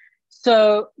that.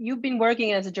 So you've been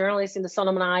working as a journalist in the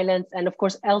Solomon Islands and of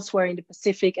course elsewhere in the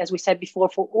Pacific, as we said before,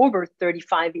 for over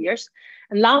 35 years.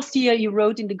 And last year you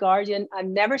wrote in The Guardian, "I've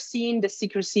never seen the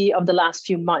secrecy of the last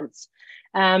few months."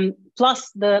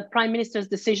 Plus the Prime Minister's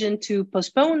decision to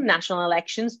postpone national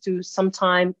elections to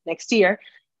sometime next year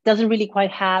doesn't really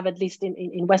quite have, at least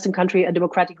in Western country, a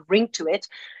democratic ring to it.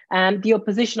 The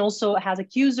opposition also has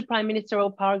accused the Prime Minister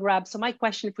of power grab. So my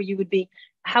question for you would be,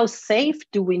 how safe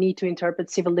do we need to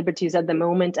interpret civil liberties at the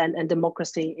moment and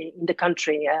democracy in the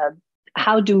country?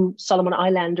 How do Solomon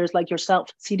Islanders like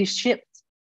yourself see this shift?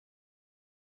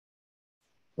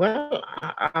 Well,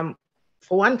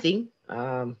 for one thing,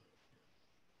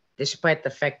 despite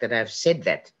the fact that I've said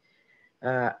that,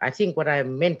 I think what I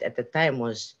meant at the time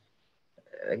was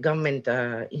government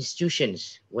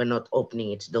institutions were not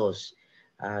opening its doors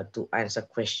to answer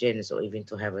questions or even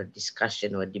to have a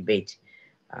discussion or a debate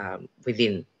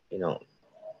within,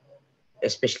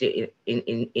 especially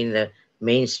in the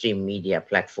mainstream media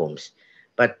platforms.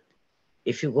 But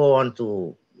if you go on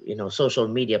to, social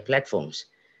media platforms,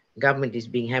 government is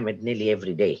being hammered nearly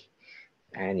every day.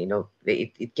 And,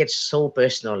 it gets so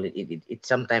personal, it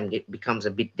sometimes becomes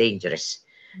a bit dangerous.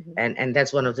 Mm-hmm. And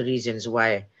that's one of the reasons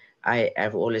why I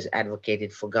have always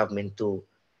advocated for government to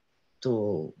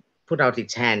put out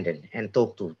its hand and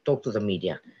talk to the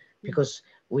media, because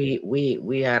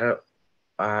we are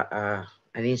an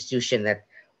institution that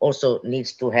also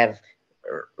needs to have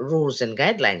rules and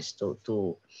guidelines to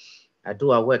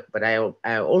do our work. But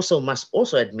I also must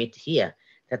also admit here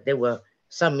that there were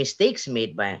some mistakes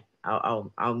made by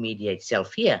our media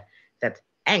itself here that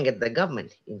angered the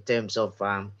government in terms of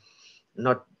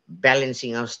not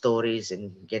balancing our stories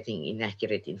and getting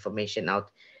inaccurate information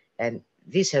out. And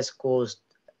this has caused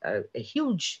a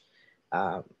huge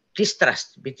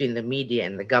distrust between the media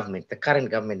and the government, the current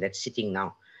government that's sitting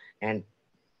now. And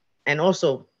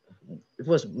also it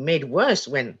was made worse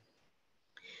when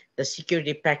the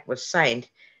security pact was signed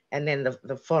and then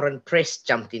the foreign press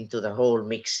jumped into the whole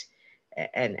mix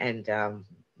and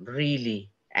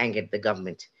really angered the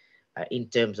government in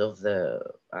terms of the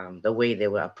way they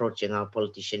were approaching our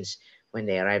politicians when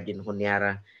they arrived in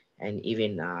Honiara, and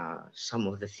even some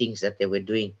of the things that they were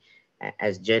doing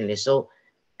as journalists. So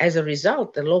as a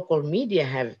result, the local media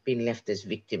have been left as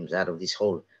victims out of this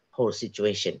whole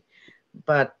situation.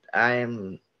 But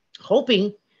I'm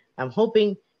hoping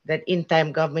that in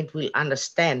time government will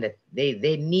understand that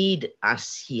they need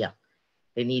us here.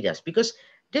 They need us, because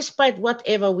despite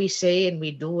whatever we say and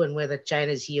we do, and whether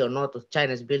China's here or not, or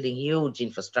China's building huge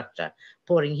infrastructure,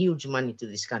 pouring huge money to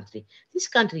this country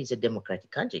is a democratic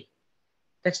country.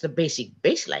 That's the basic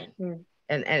baseline. Mm.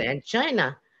 And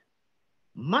China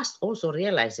must also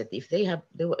realize that if they have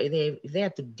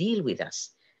to deal with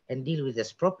us and deal with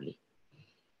us properly,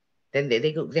 then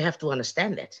they have to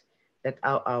understand that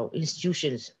our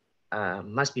institutions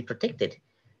must be protected.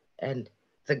 And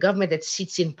the government that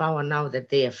sits in power now, that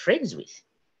they are friends with,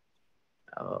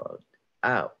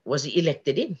 was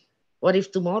elected in. What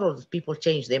if tomorrow people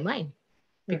change their mind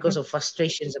because of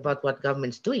frustrations about what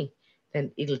government's doing?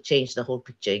 Then it'll change the whole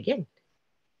picture again.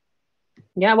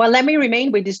 Yeah, well, let me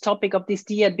remain with this topic of this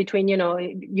diad between,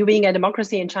 you being a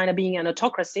democracy and China being an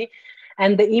autocracy,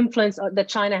 and the influence that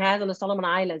China has on the Solomon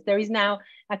Islands. There is now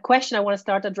a question I want to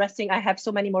start addressing. I have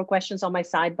so many more questions on my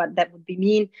side, but that would be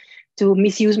mean to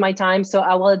misuse my time. So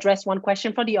I will address one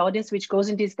question for the audience, which goes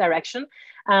in this direction.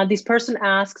 This person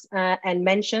asks and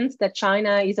mentions that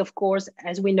China is, of course,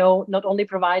 as we know, not only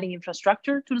providing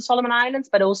infrastructure to the Solomon Islands,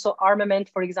 but also armament,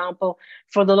 for example,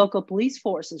 for the local police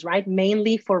forces, right?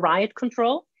 Mainly for riot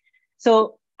control.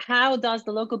 So how does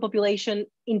the local population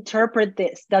interpret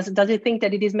this? Does it think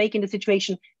that it is making the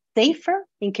situation safer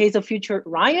in case of future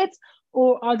riots?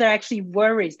 Or are there actually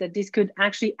worries that this could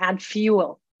actually add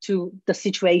fuel to the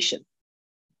situation?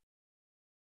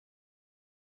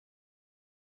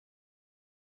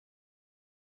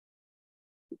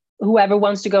 Whoever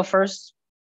wants to go first.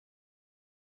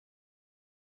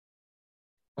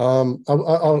 I'll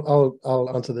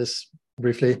answer this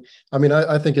briefly. I mean,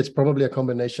 I think it's probably a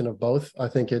combination of both. I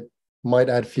think it might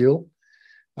add fuel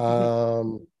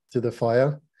to the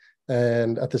fire,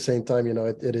 and at the same time,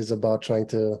 it is about trying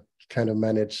to kind of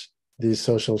manage these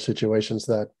social situations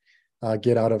that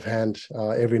get out of hand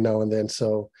every now and then.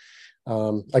 So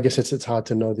I guess it's hard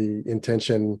to know the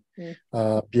intention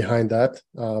behind that,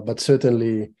 but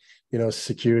certainly,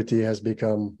 security has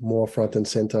become more front and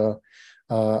center,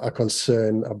 a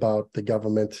concern about the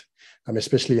government,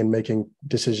 especially in making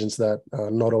decisions that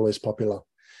are not always popular.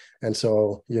 And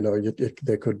so,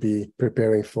 they could be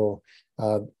preparing for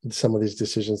some of these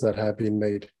decisions that have been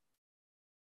made.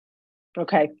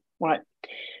 Okay, right.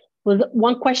 Well,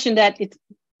 one question that it's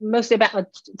mostly about,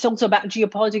 it's also about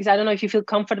geopolitics. I don't know if you feel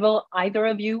comfortable, either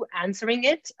of you, answering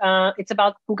it. It's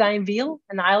about Bougainville,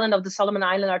 an island of the Solomon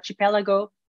Island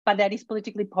archipelago, but that is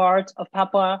politically part of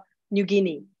Papua New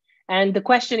Guinea. And the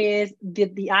question is,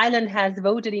 the island has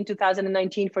voted in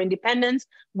 2019 for independence,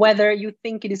 whether you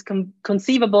think it is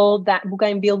conceivable that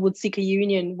Bougainville would seek a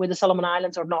union with the Solomon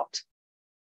Islands or not.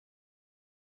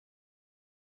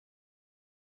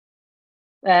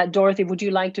 Dorothy, would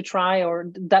you like to try, or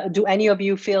do any of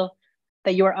you feel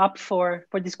that you're up for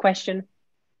this question?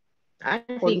 I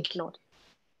think not.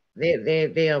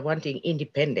 They are wanting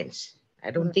independence. I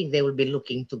don't think they will be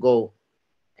looking to go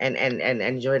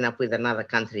and join up with another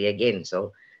country again.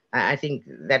 So I think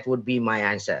that would be my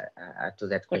answer to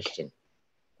that question.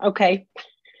 Okay.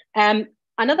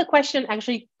 Another question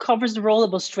actually covers the role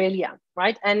of Australia,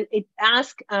 right? And it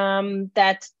asks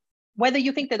that whether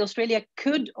you think that Australia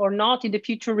could or not in the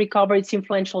future recover its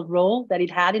influential role that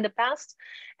it had in the past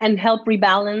and help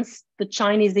rebalance the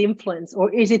Chinese influence,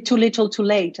 or is it too little too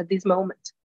late at this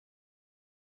moment?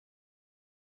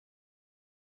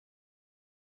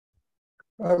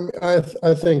 I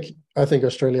think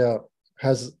Australia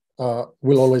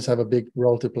will always have a big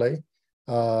role to play,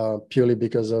 purely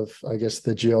because of, I guess,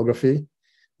 the geography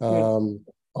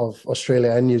of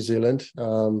Australia and New Zealand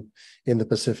in the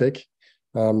Pacific.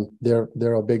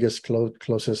 They're our biggest,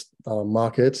 closest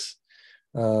markets.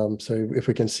 So if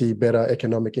we can see better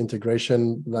economic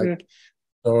integration, like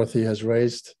Dorothy has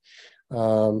raised,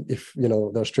 if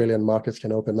the Australian markets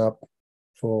can open up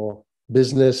for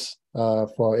business,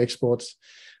 for our exports,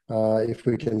 if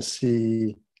we can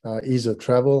see ease of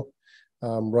travel.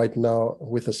 Right now,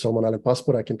 with a Solomon Island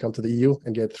passport, I can come to the EU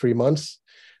and get 3 months,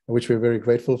 which we're very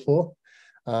grateful for.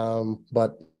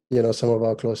 But some of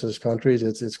our closest countries,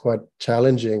 it's quite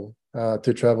challenging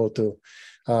to travel to.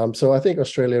 So I think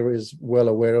Australia is well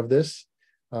aware of this.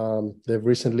 They've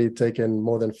recently taken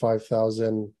more than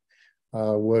 5,000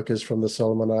 workers from the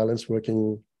Solomon Islands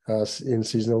working in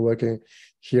seasonal working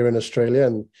here in Australia,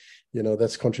 and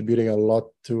that's contributing a lot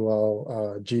to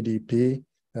our GDP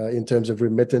in terms of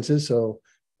remittances. So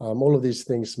all of these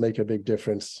things make a big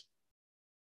difference.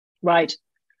 Right.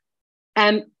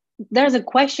 There's a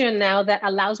question now that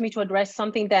allows me to address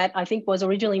something that I think was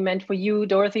originally meant for you,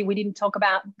 Dorothy. We didn't talk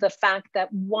about the fact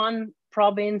that one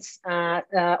province,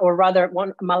 or rather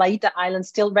one Malaita island,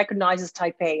 still recognizes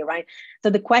Taipei, right? So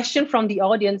the question from the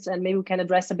audience, and maybe we can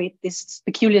address a bit this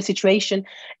peculiar situation,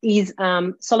 is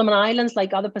Solomon Islands,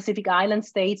 like other Pacific Island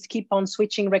states, keep on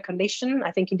switching recognition.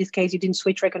 I think in this case, you didn't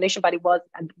switch recognition, but it was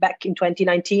back in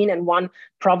 2019, and one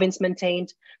province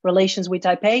maintained relations with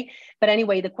Taipei. But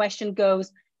anyway, the question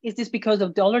goes, is this because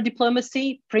of dollar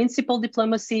diplomacy, principal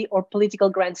diplomacy, or political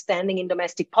grandstanding in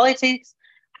domestic politics?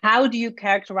 How do you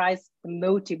characterize the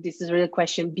motive? This is a real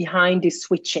question behind this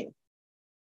switching.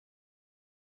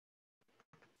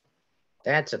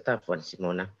 That's a tough one,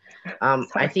 Simona.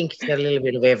 I think it's a little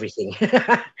bit of everything.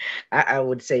 I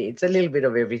would say it's a little bit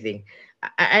of everything.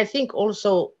 I think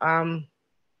also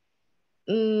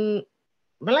Malaita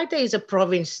is a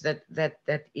province that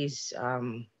is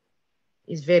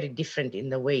very different in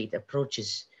the way it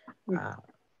approaches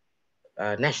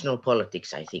national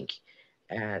politics, I think.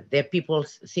 Their people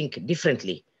think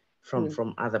differently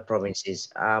from other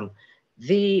provinces.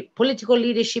 The political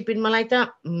leadership in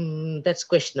Malaita, that's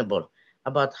questionable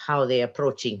about how they're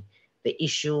approaching the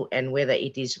issue and whether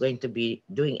it is going to be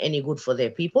doing any good for their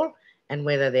people and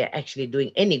whether they're actually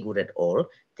doing any good at all,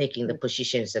 taking the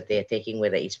positions that they're taking,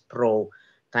 whether it's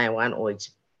pro-Taiwan or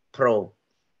it's pro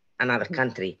another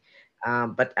country.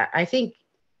 But I think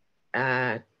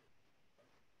if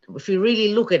you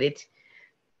really look at it,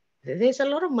 there's a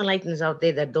lot of Malaitans out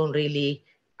there that don't really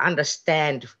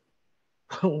understand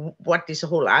what this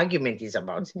whole argument is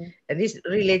about. And this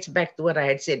relates back to what I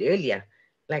had said earlier.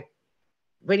 Like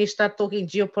when you start talking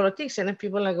geopolitics and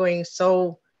people are going,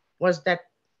 so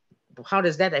how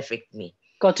does that affect me?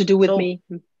 Got to do with me.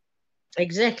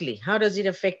 Exactly. How does it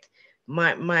affect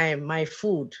my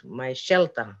food, my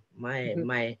shelter,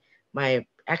 my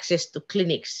access to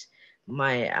clinics,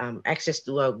 my access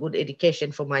to a good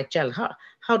education for my child?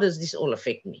 How does this all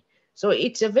affect me? So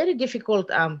it's a very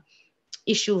difficult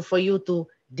issue for you to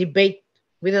debate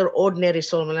with an ordinary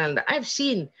Solomon Islander. I've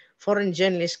seen foreign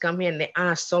journalists come here and they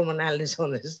ask Solomon Islanders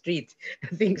on the street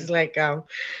things like,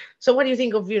 so what do you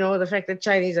think of, the fact that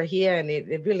Chinese are here and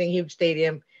they're building a huge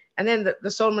stadium? And then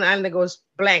the Solomon Islander goes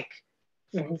blank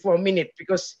for a minute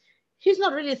because he's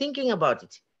not really thinking about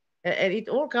it. And it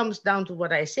all comes down to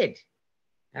what I said,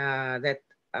 that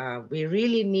we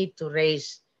really need to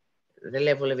raise the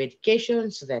level of education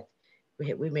so that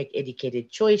we make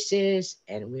educated choices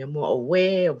and we are more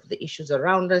aware of the issues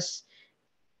around us.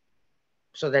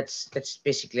 So that's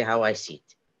basically how I see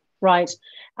it. Right.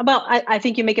 Well, I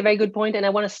think you make a very good point, and I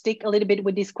want to stick a little bit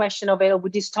with this question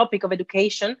with this topic of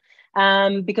education,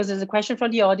 because there's a question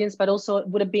from the audience, but also it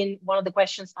would have been one of the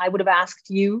questions I would have asked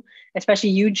you, especially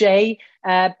you, Jay,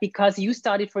 because you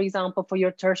studied, for example, for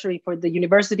your tertiary, for the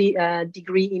university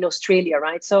degree in Australia,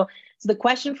 right? So the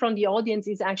question from the audience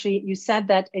is actually, you said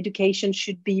that education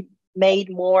should be made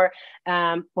more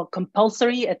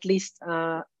compulsory, at least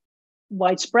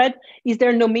widespread. Is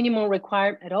there no minimum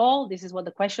requirement at all? This is what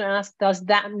the question asked. Does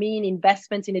that mean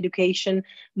investments in education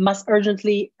must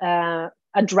urgently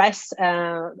address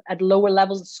at lower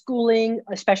levels of schooling,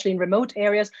 especially in remote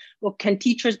areas? Or can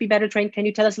teachers be better trained? Can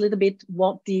you tell us a little bit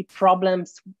what the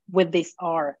problems with this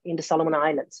are in the Solomon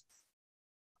Islands?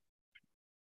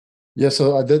 Yeah,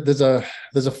 so there's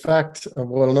a fact,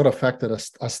 well, not a fact, that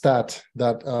a stat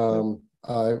that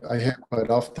I hear quite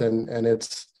often, and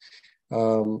it's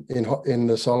in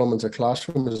the Solomons, a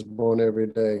classroom is born every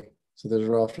day. So there's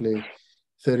roughly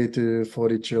 30 to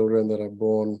 40 children that are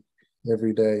born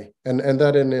every day. And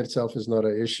that in itself is not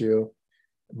an issue,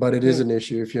 but it is an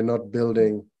issue if you're not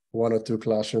building 1 or 2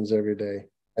 classrooms every day.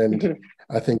 And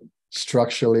I think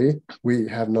structurally, we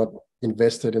have not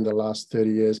invested in the last 30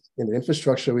 years in the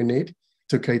infrastructure we need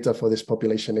to cater for this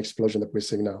population explosion that we're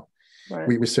seeing now. Right.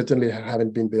 We certainly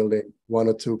haven't been building 1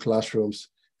 or 2 classrooms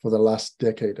for the last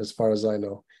decade, as far as I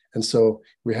know. And so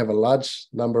we have a large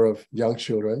number of young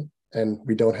children and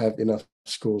we don't have enough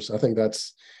schools. I think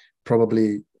that's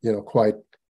probably, quite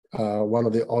one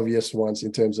of the obvious ones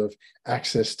in terms of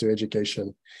access to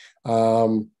education.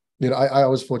 I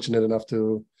was fortunate enough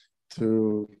to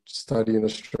study in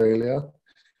Australia,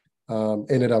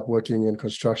 ended up working in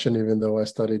construction, even though I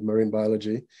studied marine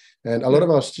biology. And a lot of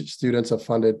our students are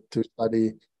funded to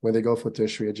study when they go for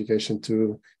tertiary education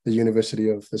to the University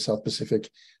of the South Pacific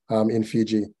in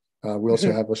Fiji. We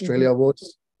also have Australia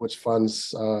Awards which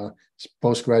funds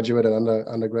postgraduate and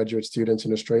undergraduate students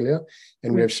in Australia.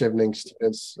 And we have Chevening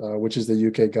students, which is the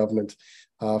UK government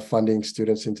funding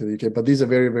students into the UK. But these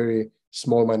are very, very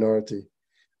small minority.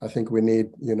 I think we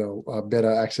need,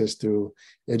 better access to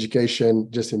education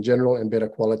just in general and better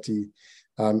quality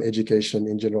education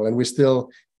in general. And we're still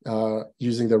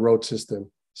using the rote system.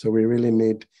 So we really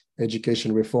need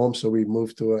education reform. So we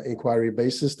move to an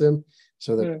inquiry-based system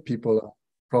so that people are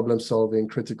problem solving,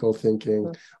 critical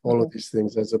thinking, all of these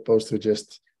things, as opposed to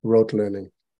just rote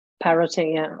learning.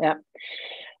 Parroting, yeah.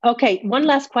 Okay, one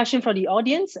last question for the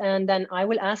audience, and then I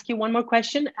will ask you one more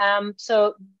question.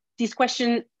 So this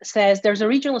question says, there's a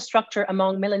regional structure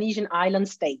among Melanesian island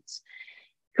states.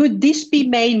 Could this be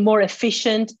made more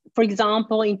efficient, for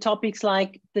example, in topics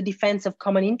like the defense of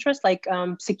common interests, like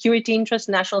security interests,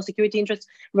 national security interests,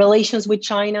 relations with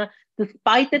China,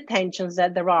 despite the tensions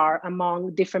that there are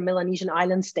among different Melanesian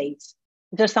island states?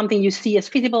 Is there something you see as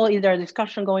feasible? Is there a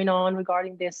discussion going on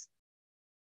regarding this?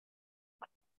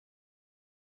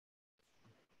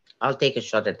 I'll take a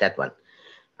shot at that one.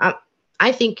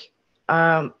 I think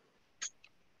when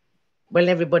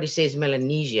everybody says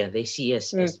Melanesia, they see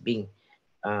us as being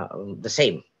the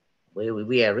same.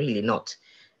 We are really not.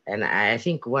 And I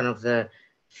think one of the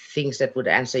things that would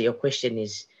answer your question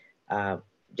is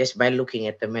just by looking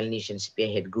at the Melanesian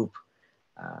Spearhead Group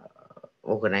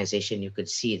organization, you could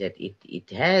see that it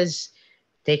has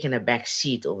taken a back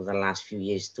seat over the last few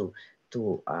years to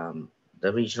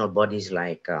the regional bodies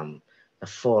like the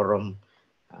Forum,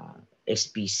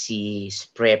 SPC,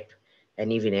 SPREP,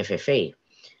 and even FFA.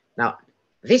 Now,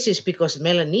 this is because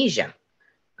Melanesia,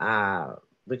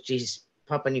 which is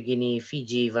Papua New Guinea,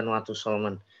 Fiji, Vanuatu,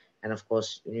 Solomon, and of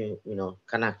course,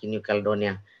 Kanaki, New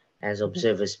Caledonia as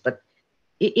observers. But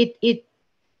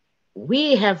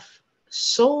we have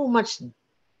so much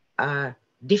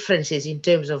differences in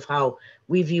terms of how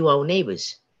we view our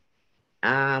neighbors.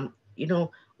 While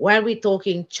we're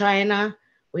talking China,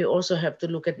 we also have to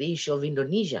look at the issue of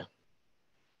Indonesia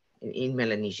in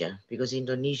Melanesia, because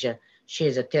Indonesia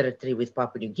shares a territory with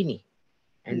Papua New Guinea.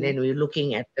 And then we're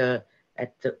looking at the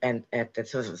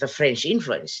French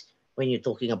influence when you're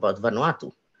talking about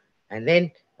Vanuatu. And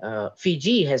then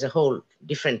Fiji has a whole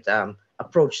different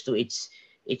approach to its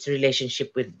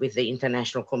relationship with the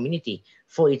international community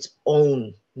for its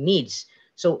own needs.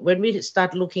 So when we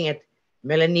start looking at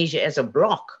Melanesia as a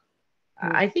bloc,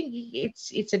 I think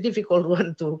it's a difficult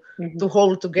one to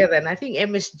hold together. And I think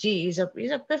MSG is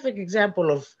a perfect example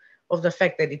of the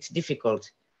fact that it's difficult.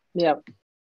 Yeah.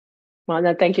 Well,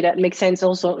 no, thank you. That makes sense.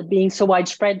 Also, being so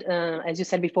widespread, as you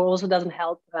said before, also doesn't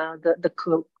help the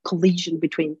collision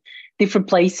between different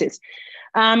places.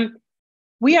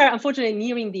 We are unfortunately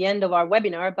nearing the end of our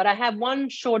webinar, but I have one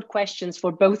short questions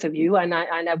for both of you, and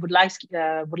I would like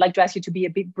to ask you to be a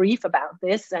bit brief about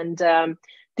this. And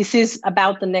this is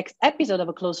about the next episode of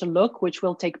A Closer Look, which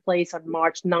will take place on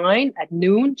March 9 at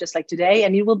noon, just like today,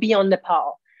 and it will be on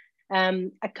Nepal,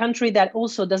 a country that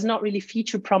also does not really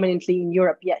feature prominently in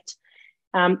Europe yet.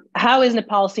 How is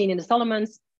Nepal seen in the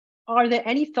Solomons? Are there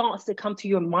any thoughts that come to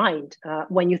your mind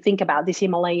when you think about this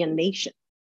Himalayan nation?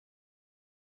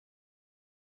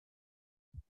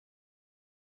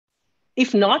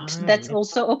 If not, that's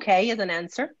also okay as an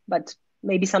answer, but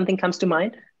maybe something comes to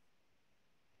mind.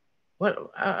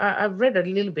 Well, I've read a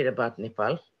little bit about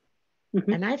Nepal,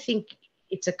 and I think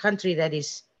it's a country that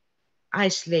is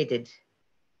isolated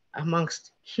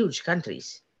amongst huge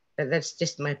countries. That's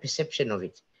just my perception of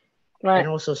it. Right. And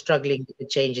also struggling with the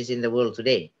changes in the world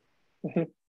today. What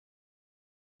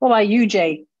about you,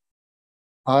 Jay?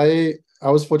 I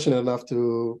was fortunate enough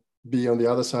to be on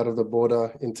the other side of the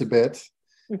border in Tibet.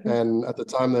 And at the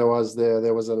time there was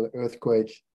an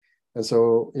earthquake. And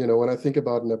so, when I think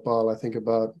about Nepal, I think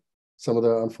about some of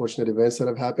the unfortunate events that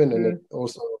have happened. And it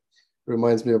also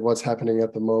reminds me of what's happening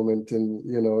at the moment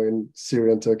in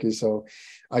Syria and Turkey. So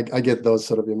I get those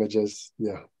sort of images.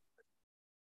 Yeah.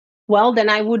 Well, then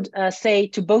I would say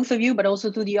to both of you, but also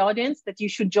to the audience, that you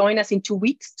should join us in 2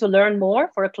 weeks to learn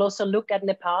more for a closer look at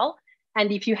Nepal.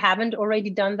 And if you haven't already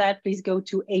done that, please go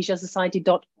to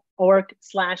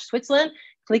asiasociety.org/Switzerland,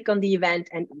 click on the event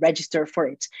and register for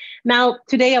it. Now,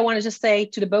 today I want to just say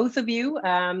to the both of you,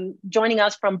 joining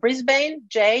us from Brisbane,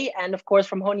 Jay, and of course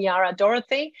from Honiara,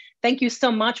 Dorothy, thank you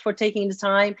so much for taking the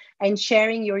time and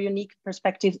sharing your unique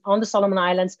perspectives on the Solomon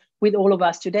Islands with all of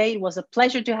us today. It was a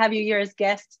pleasure to have you here as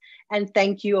guests. And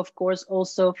thank you, of course,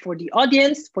 also for the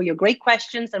audience, for your great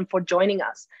questions and for joining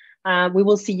us. We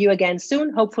will see you again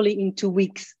soon, hopefully in 2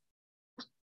 weeks.